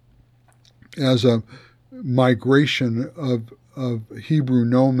as a migration of Hebrew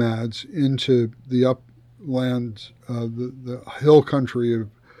nomads into the uplands, the hill country of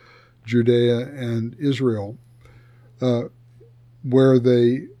Judea and Israel, where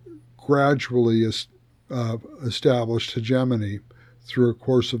they gradually established hegemony through a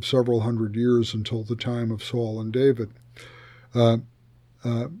course of several hundred years until the time of Saul and David.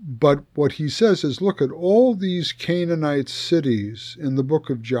 But what he says is, look at all these Canaanite cities in the book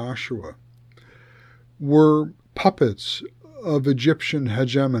of Joshua were puppets of Egyptian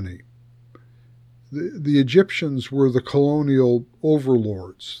hegemony. The Egyptians were the colonial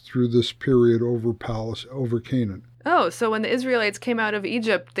overlords through this period over Canaan. Oh, so when the Israelites came out of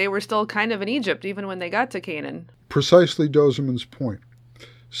Egypt, they were still kind of in Egypt, even when they got to Canaan. Precisely Dozeman's point.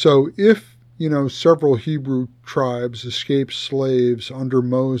 So if, several Hebrew tribes escaped slaves under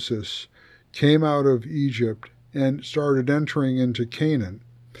Moses, came out of Egypt, and started entering into Canaan,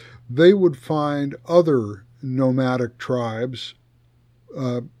 they would find other nomadic tribes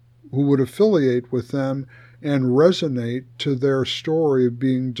who would affiliate with them and resonate to their story of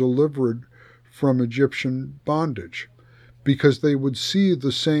being delivered from Egyptian bondage, because they would see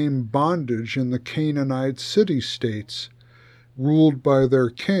the same bondage in the Canaanite city-states ruled by their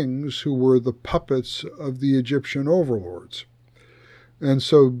kings who were the puppets of the Egyptian overlords. And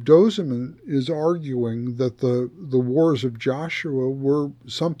so Dozeman is arguing that the wars of Joshua were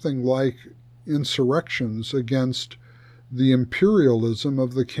something like insurrections against the imperialism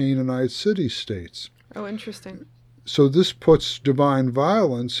of the Canaanite city-states. Oh, interesting. So this puts divine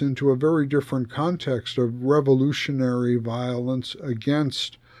violence into a very different context of revolutionary violence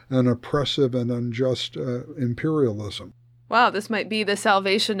against an oppressive and unjust imperialism. Wow, this might be the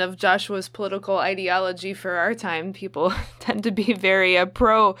salvation of Joshua's political ideology for our time. People tend to be very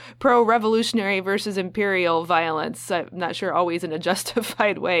pro-revolutionary versus imperial violence. I'm not sure always in a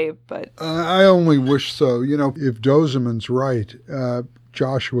justified way, but... I only wish so. If Dozeman's right,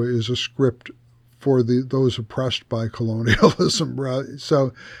 Joshua is a script for those oppressed by colonialism. Right?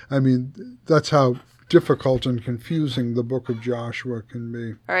 So, that's how difficult and confusing the book of Joshua can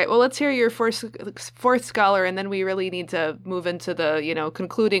be. All right, well, let's hear your fourth scholar, and then we really need to move into the,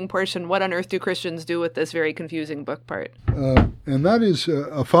 concluding portion. What on earth do Christians do with this very confusing book part? And that is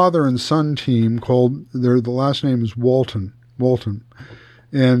a father and son team called, the last name is Walton.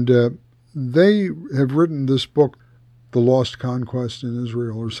 And they have written this book, The Lost Conquest in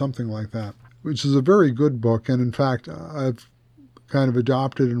Israel, or something like that, which is a very good book. And in fact, I've kind of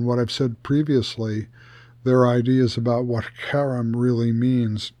adopted in what I've said previously their ideas about what Karam really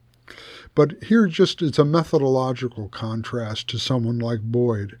means. But here it's a methodological contrast to someone like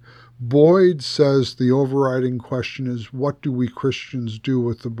Boyd. Boyd says the overriding question is, what do we Christians do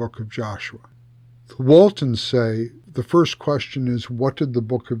with the book of Joshua? The Waltons say the first question is, what did the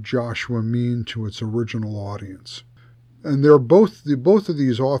book of Joshua mean to its original audience? And they're both of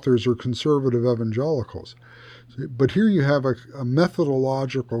these authors are conservative evangelicals. But here you have a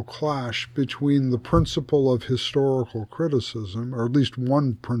methodological clash between the principle of historical criticism, or at least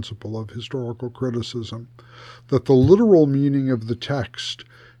one principle of historical criticism, that the literal meaning of the text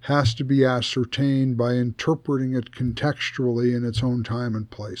has to be ascertained by interpreting it contextually in its own time and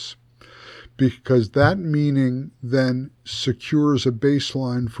place. because that meaning then secures a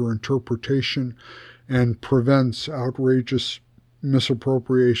baseline for interpretation and prevents outrageous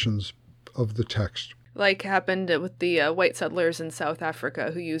misappropriations of the text. Like happened with the white settlers in South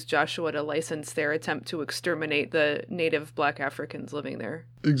Africa who used Joshua to license their attempt to exterminate the native black Africans living there.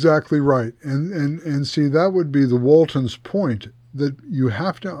 Exactly right. And see, that would be the Walton's point, that you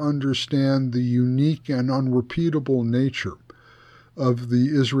have to understand the unique and unrepeatable nature of the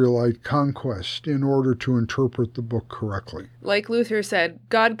Israelite conquest in order to interpret the book correctly. Like Luther said,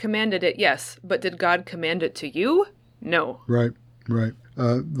 God commanded it, yes, but did God command it to you? No. Right.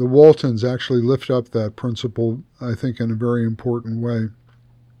 The Waltons actually lift up that principle, I think, in a very important way.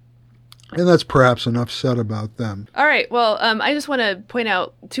 And that's perhaps enough said about them. All right. Well, I just want to point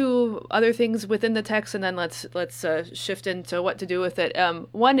out two other things within the text, and then let's shift into what to do with it.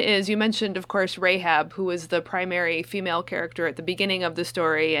 One is, you mentioned, of course, Rahab, who is the primary female character at the beginning of the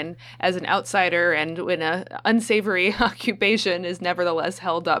story, and as an outsider and in an unsavory occupation is nevertheless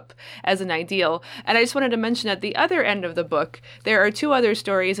held up as an ideal. And I just wanted to mention at the other end of the book, there are two other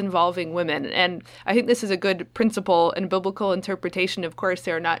stories involving women, and I think this is a good principle in biblical interpretation. Of course,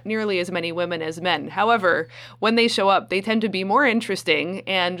 there are not nearly as many women as men. However, when they show up, they tend to be more interesting,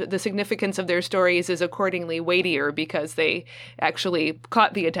 and the significance of their stories is accordingly weightier because they actually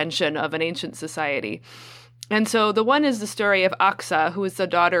caught the attention of an ancient society. And so the one is the story of Achsah, who is the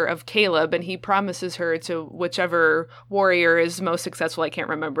daughter of Caleb, and he promises her to whichever warrior is most successful. I can't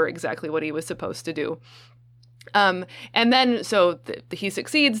remember exactly what he was supposed to do. And then, he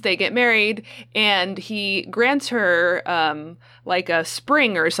succeeds, they get married, and he grants her, like a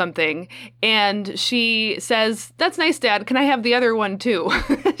spring or something, and she says, "That's nice, Dad, can I have the other one too?"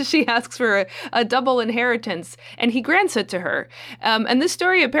 She asks for a double inheritance, and he grants it to her. And this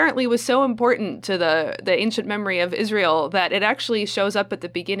story apparently was so important to the ancient memory of Israel that it actually shows up at the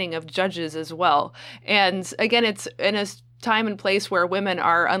beginning of Judges as well. And again, it's in a time and place where women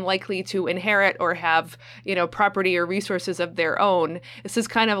are unlikely to inherit or have, property or resources of their own. This is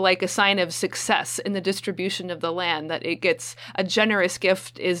kind of like a sign of success in the distribution of the land, that it gets a generous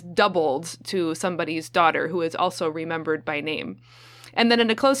gift is doubled to somebody's daughter who is also remembered by name. And then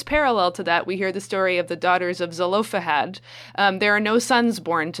in a close parallel to that, we hear the story of the daughters of Zelophehad. There are no sons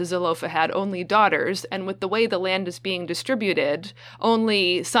born to Zelophehad, only daughters. And with the way the land is being distributed,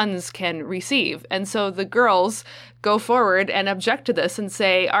 only sons can receive. And so the girls go forward and object to this and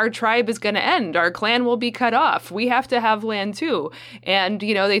say, our tribe is going to end. Our clan will be cut off. We have to have land too. And,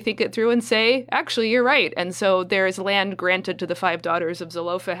 they think it through and say, actually, you're right. And so there is land granted to the 5 daughters of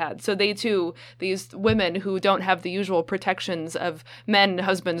Zelophehad. So they too, these women who don't have the usual protections of men,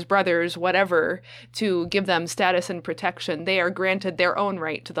 husbands, brothers, whatever, to give them status and protection, they are granted their own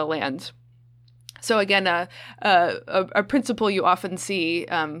right to the land. So again, a principle you often see,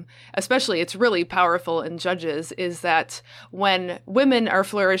 especially it's really powerful in Judges, is that when women are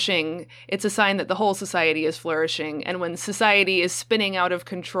flourishing, it's a sign that the whole society is flourishing. And when society is spinning out of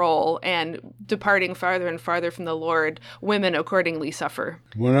control and departing farther and farther from the Lord, women accordingly suffer.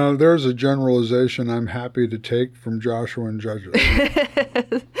 Well, now, there's a generalization I'm happy to take from Joshua and Judges.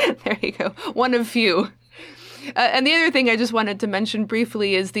 There you go. One of few. And the other thing I just wanted to mention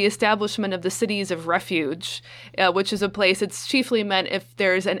briefly is the establishment of the cities of refuge, which is a place, it's chiefly meant if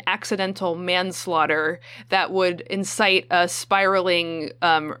there's an accidental manslaughter that would incite a spiraling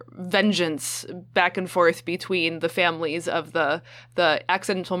vengeance back and forth between the families of the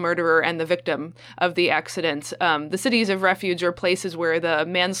accidental murderer and the victim of the accident. The cities of refuge are places where the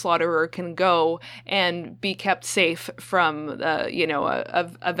manslaughterer can go and be kept safe from,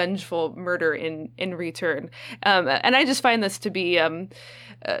 a vengeful murder in return. And I just find this to be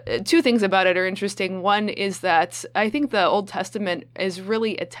two things about it are interesting. One is that I think the Old Testament is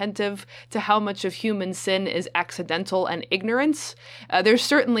really attentive to how much of human sin is accidental and ignorance. There's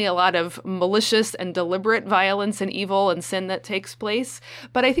certainly a lot of malicious and deliberate violence and evil and sin that takes place,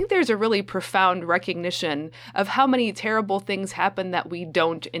 but I think there's a really profound recognition of how many terrible things happen that we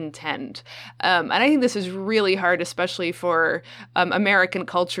don't intend. And I think this is really hard, especially for American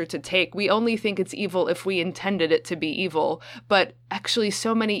culture to take. We only think it's evil if we intended it to be evil, but actually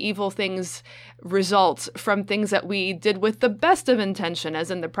so many evil things result from things that we did with the best of intention,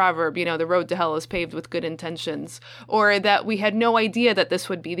 as in the proverb, the road to hell is paved with good intentions, or that we had no idea that this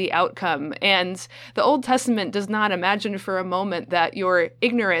would be the outcome. And the Old Testament does not imagine for a moment that your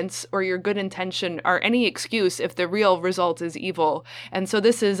ignorance or your good intention are any excuse if the real result is evil. And so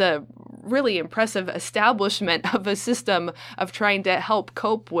this is a really impressive establishment of a system of trying to help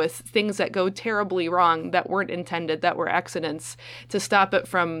cope with things that go terribly wrong, that weren't intended, that were accidents, to stop it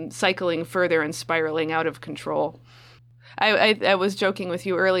from cycling further and spiraling out of control. I was joking with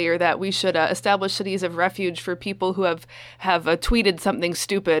you earlier that we should establish cities of refuge for people who have tweeted something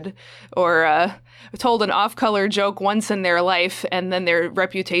stupid or told an off-color joke once in their life, and then their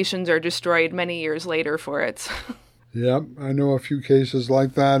reputations are destroyed many years later for it. Yep, I know a few cases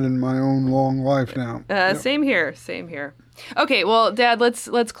like that in my own long life now. Yep. Same here. Okay, well, Dad,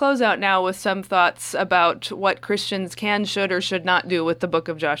 let's close out now with some thoughts about what Christians can, should, or should not do with the Book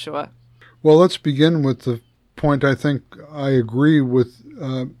of Joshua. Well, let's begin with the point. I think I agree with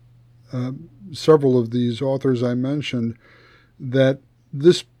several of these authors I mentioned, that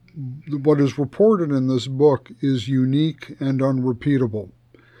what is reported in this book is unique and unrepeatable.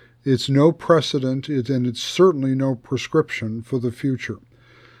 It's no precedent, and it's certainly no prescription for the future.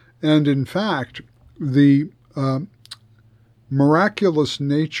 And in fact, the miraculous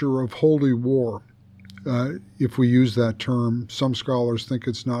nature of holy war, if we use that term, some scholars think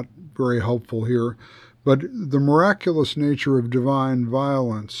it's not very helpful here, but the miraculous nature of divine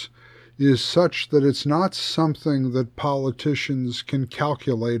violence is such that it's not something that politicians can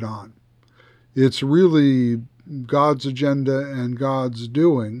calculate on. It's really God's agenda and God's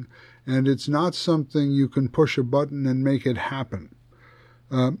doing, and it's not something you can push a button and make it happen.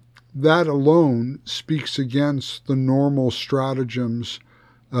 That alone speaks against the normal stratagems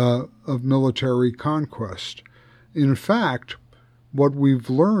of military conquest. In fact, what we've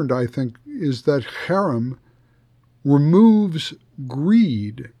learned, I think, is that cherem removes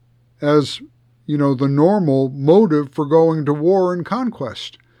greed as, the normal motive for going to war and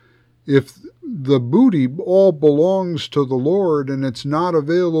conquest. If the booty all belongs to the Lord and it's not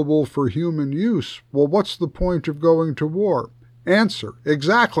available for human use, well, what's the point of going to war? Answer,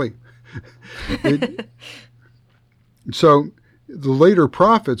 exactly. So the later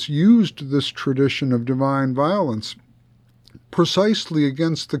prophets used this tradition of divine violence precisely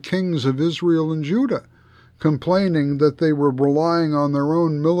against the kings of Israel and Judah, complaining that they were relying on their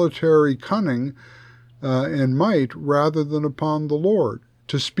own military cunning and might rather than upon the Lord,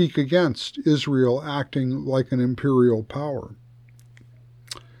 to speak against Israel acting like an imperial power.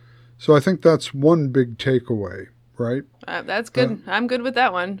 So I think that's one big takeaway, right? That's good. I'm good with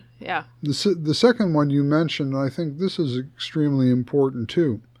that one. Yeah. The second one you mentioned, I think this is extremely important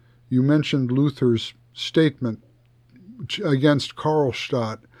too. You mentioned Luther's statement against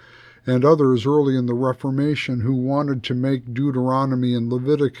Karlstadt and others early in the Reformation who wanted to make Deuteronomy and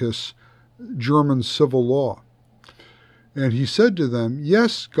Leviticus German civil law. And he said to them,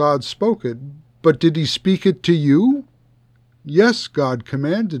 yes, God spoke it, but did he speak it to you? Yes, God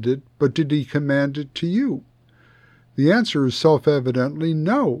commanded it, but did he command it to you? The answer is self-evidently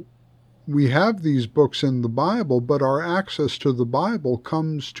no. We have these books in the Bible, but our access to the Bible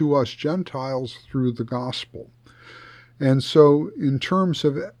comes to us Gentiles through the gospel. And so in terms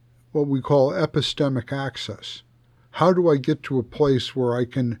of what we call epistemic access, how do I get to a place where I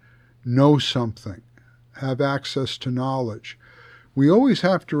can know something, have access to knowledge? We always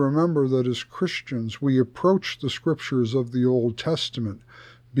have to remember that as Christians, we approach the scriptures of the Old Testament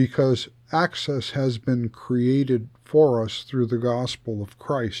because access has been created for us through the gospel of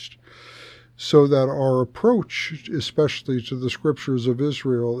Christ. So that our approach, especially to the scriptures of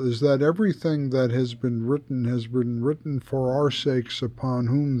Israel, is that everything that has been written for our sakes, upon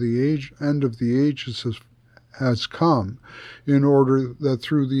whom the end of the ages has come, in order that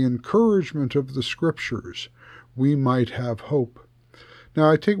through the encouragement of the scriptures we might have hope.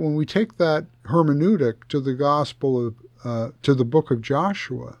 Now, when we take that hermeneutic to the gospel of to the book of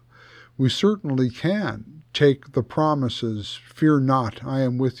Joshua, we certainly can take the promises, fear not, I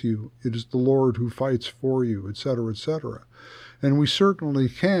am with you, it is the Lord who fights for you, etc., etc. And we certainly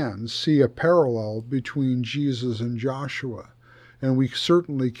can see a parallel between Jesus and Joshua. And we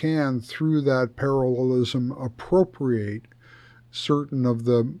certainly can, through that parallelism, appropriate certain of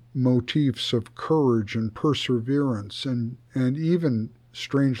the motifs of courage and perseverance and even,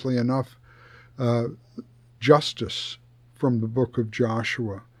 strangely enough, justice from the book of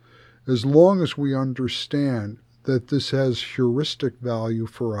Joshua, as long as we understand that this has heuristic value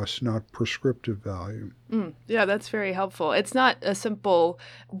for us, not prescriptive value. Yeah, that's very helpful. It's not a simple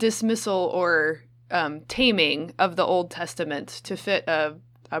dismissal or taming of the Old Testament to fit a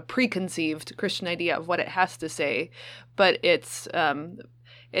preconceived Christian idea of what it has to say, but it's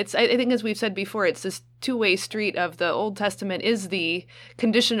I think, as we've said before, it's this two-way street of the Old Testament is the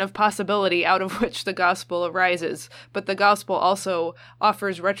condition of possibility out of which the gospel arises, but the gospel also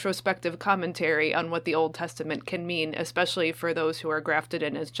offers retrospective commentary on what the Old Testament can mean, especially for those who are grafted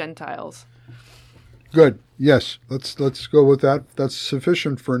in as Gentiles. Good. Yes, let's go with that. That's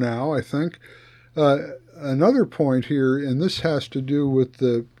sufficient for now, I think. Another point here, and this has to do with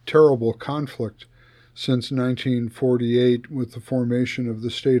the terrible conflict since 1948 with the formation of the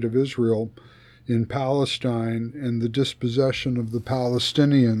State of Israel in Palestine and the dispossession of the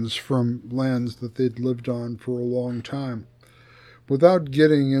Palestinians from lands that they'd lived on for a long time. Without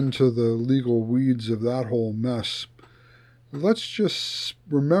getting into the legal weeds of that whole mess, let's just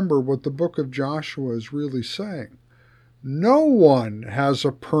remember what the book of Joshua is really saying. No one has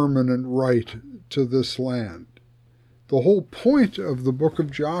a permanent right to this land. The whole point of the book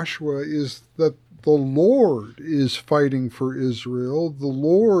of Joshua is that the Lord is fighting for Israel. The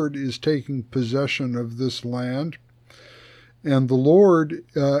Lord is taking possession of this land. And the Lord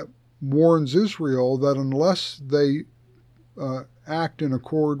warns Israel that unless they act in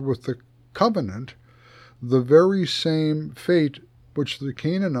accord with the covenant, the very same fate which the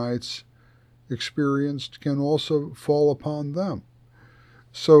Canaanites experienced can also fall upon them.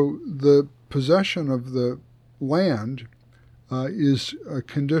 So the possession of the land is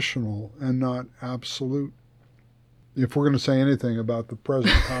conditional and not absolute. If we're going to say anything about the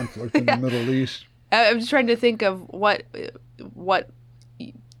present conflict in the Middle East. I'm just trying to think of what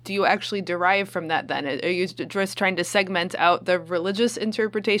do you actually derive from that then? Are you just trying to segment out the religious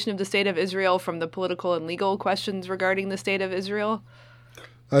interpretation of the State of Israel from the political and legal questions regarding the State of Israel?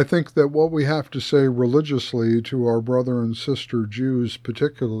 I think that what we have to say religiously to our brother and sister Jews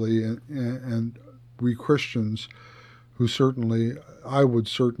particularly, and we Christians, who I would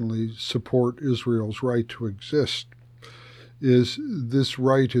certainly support Israel's right to exist, is this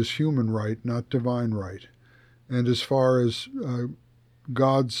right is human right, not divine right. And as far as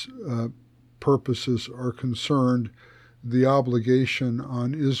God's purposes are concerned, the obligation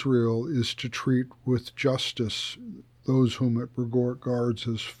on Israel is to treat with justice those whom it regards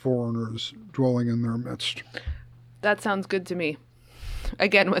as foreigners dwelling in their midst. That sounds good to me.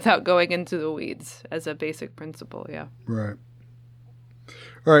 Again, without going into the weeds, as a basic principle, yeah. Right.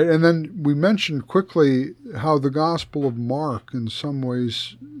 All right, and then we mentioned quickly how the Gospel of Mark in some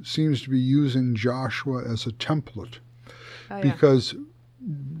ways seems to be using Joshua as a template. Oh, yeah. Because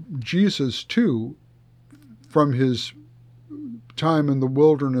Jesus, too, from his time in the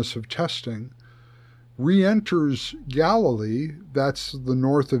wilderness of testing, re-enters Galilee, that's the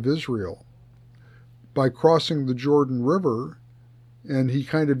north of Israel, by crossing the Jordan River, and he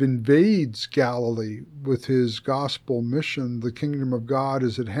kind of invades Galilee with his gospel mission. The kingdom of God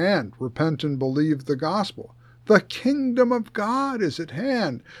is at hand. Repent and believe the gospel. The kingdom of God is at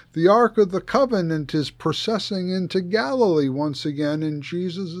hand. The Ark of the Covenant is processing into Galilee once again in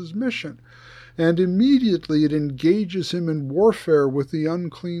Jesus' mission. And immediately it engages him in warfare with the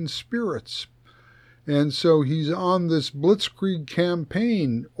unclean spirits. And so he's on this blitzkrieg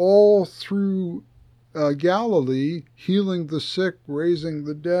campaign all through Galilee, healing the sick, raising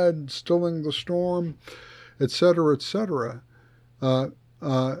the dead, stilling the storm, etc.,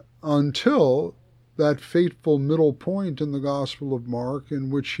 until that fateful middle point in the Gospel of Mark in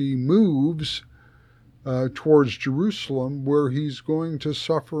which he moves towards Jerusalem, where he's going to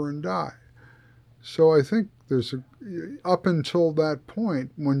suffer and die. So I think up until that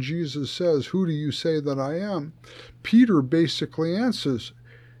point, when Jesus says, "Who do you say that I am?" Peter basically answers,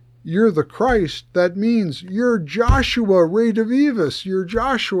 "You're the Christ." That means you're Joshua redivivus. You're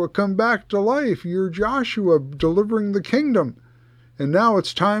Joshua come back to life. You're Joshua delivering the kingdom. And now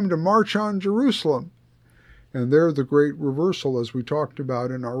it's time to march on Jerusalem. And there the great reversal, as we talked about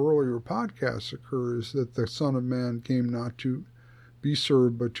in our earlier podcasts, occurs, that the Son of Man came not to be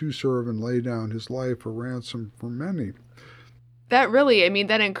served, but to serve and lay down his life a ransom for many. That really,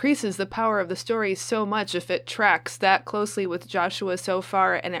 that increases the power of the story so much if it tracks that closely with Joshua so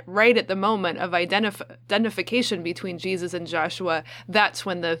far, and right at the moment of identification between Jesus and Joshua, that's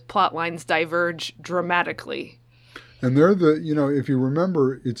when the plot lines diverge dramatically. And they're if you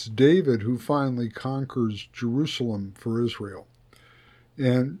remember, it's David who finally conquers Jerusalem for Israel.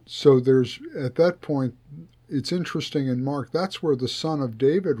 And so at that point, it's interesting in Mark, that's where the Son of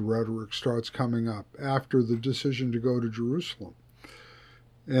David rhetoric starts coming up after the decision to go to Jerusalem.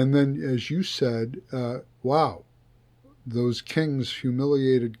 And then, as you said, wow, those kings,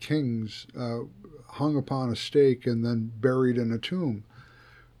 humiliated kings, hung upon a stake and then buried in a tomb.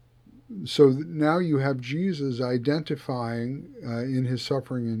 So now you have Jesus identifying in his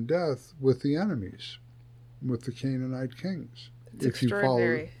suffering and death with the enemies, with the Canaanite kings. It's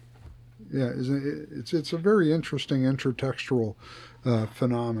extraordinary. It's a very interesting intertextual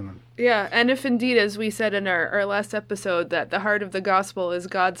phenomenon. Yeah, and if indeed, as we said in our last episode, that the heart of the gospel is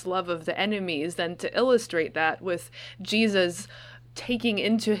God's love of the enemies, then to illustrate that with Jesus taking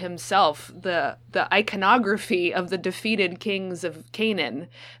into himself the iconography of the defeated kings of Canaan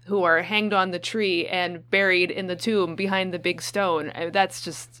who are hanged on the tree and buried in the tomb behind the big stone, that's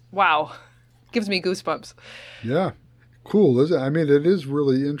just, wow. gives me goosebumps. Yeah, cool, isn't it? I mean, it is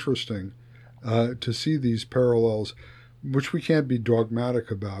really interesting to see these parallels, which we can't be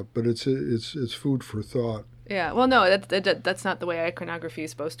dogmatic about, but it's food for thought. Yeah, well, no, that's not the way iconography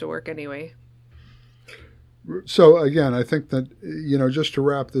is supposed to work anyway. So again, I think that, just to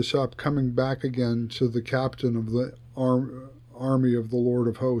wrap this up, coming back again to the captain of the army of the Lord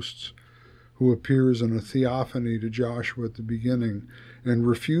of Hosts, who appears in a theophany to Joshua at the beginning and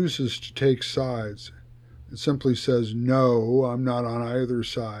refuses to take sides. It simply says, no, I'm not on either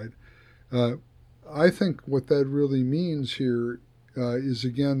side. I think what that really means here is,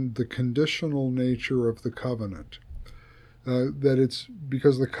 again, the conditional nature of the covenant. That it's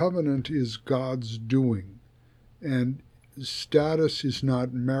because the covenant is God's doing, and status is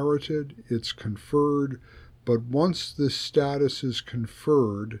not merited, it's conferred. But once this status is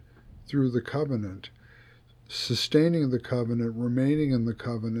conferred through the covenant, sustaining the covenant, remaining in the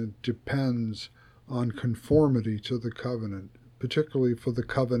covenant, depends on conformity to the covenant, particularly for the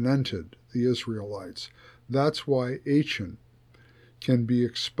covenanted, the Israelites. That's why Achan can be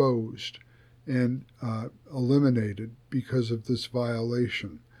exposed and eliminated because of this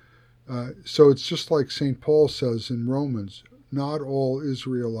violation. So it's just like St. Paul says in Romans, not all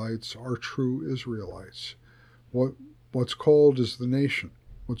Israelites are true Israelites. What's called is the nation.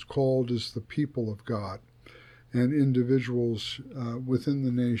 What's called is the people of God. And individuals within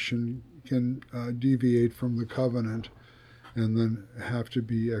the nation can deviate from the covenant and then have to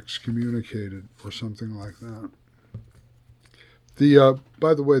be excommunicated or something like that.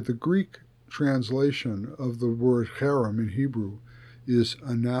 By the way, the Greek translation of the word cherem in Hebrew is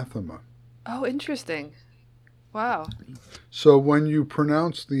anathema. Oh, interesting. Wow. So when you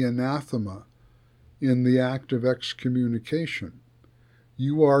pronounce the anathema in the act of excommunication,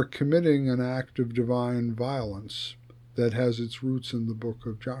 you are committing an act of divine violence that has its roots in the book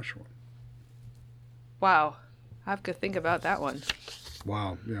of Joshua. Wow. I have to think about that one.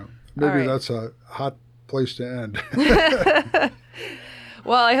 Wow, yeah. Maybe that's a hot place to end.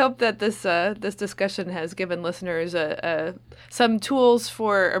 Well, I hope that this discussion has given listeners some tools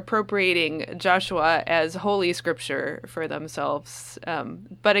for appropriating Joshua as holy scripture for themselves.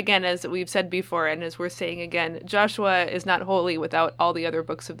 But again, as we've said before, and as we're saying again, Joshua is not holy without all the other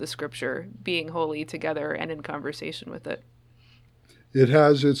books of the scripture being holy together and in conversation with it. It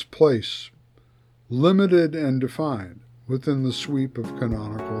has its place, limited and defined, within the sweep of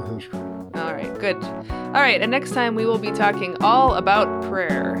canonical history. All right, good. All right, and next time we will be talking all about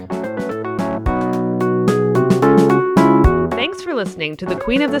prayer. Thanks for listening to the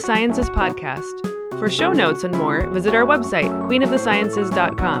Queen of the Sciences podcast. For show notes and more, visit our website,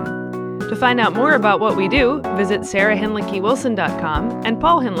 queenofthesciences.com. To find out more about what we do, visit sarahhinlickywilson.com and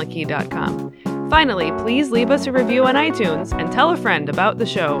paulhinlicky.com. Finally, please leave us a review on iTunes and tell a friend about the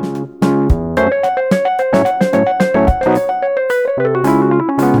show.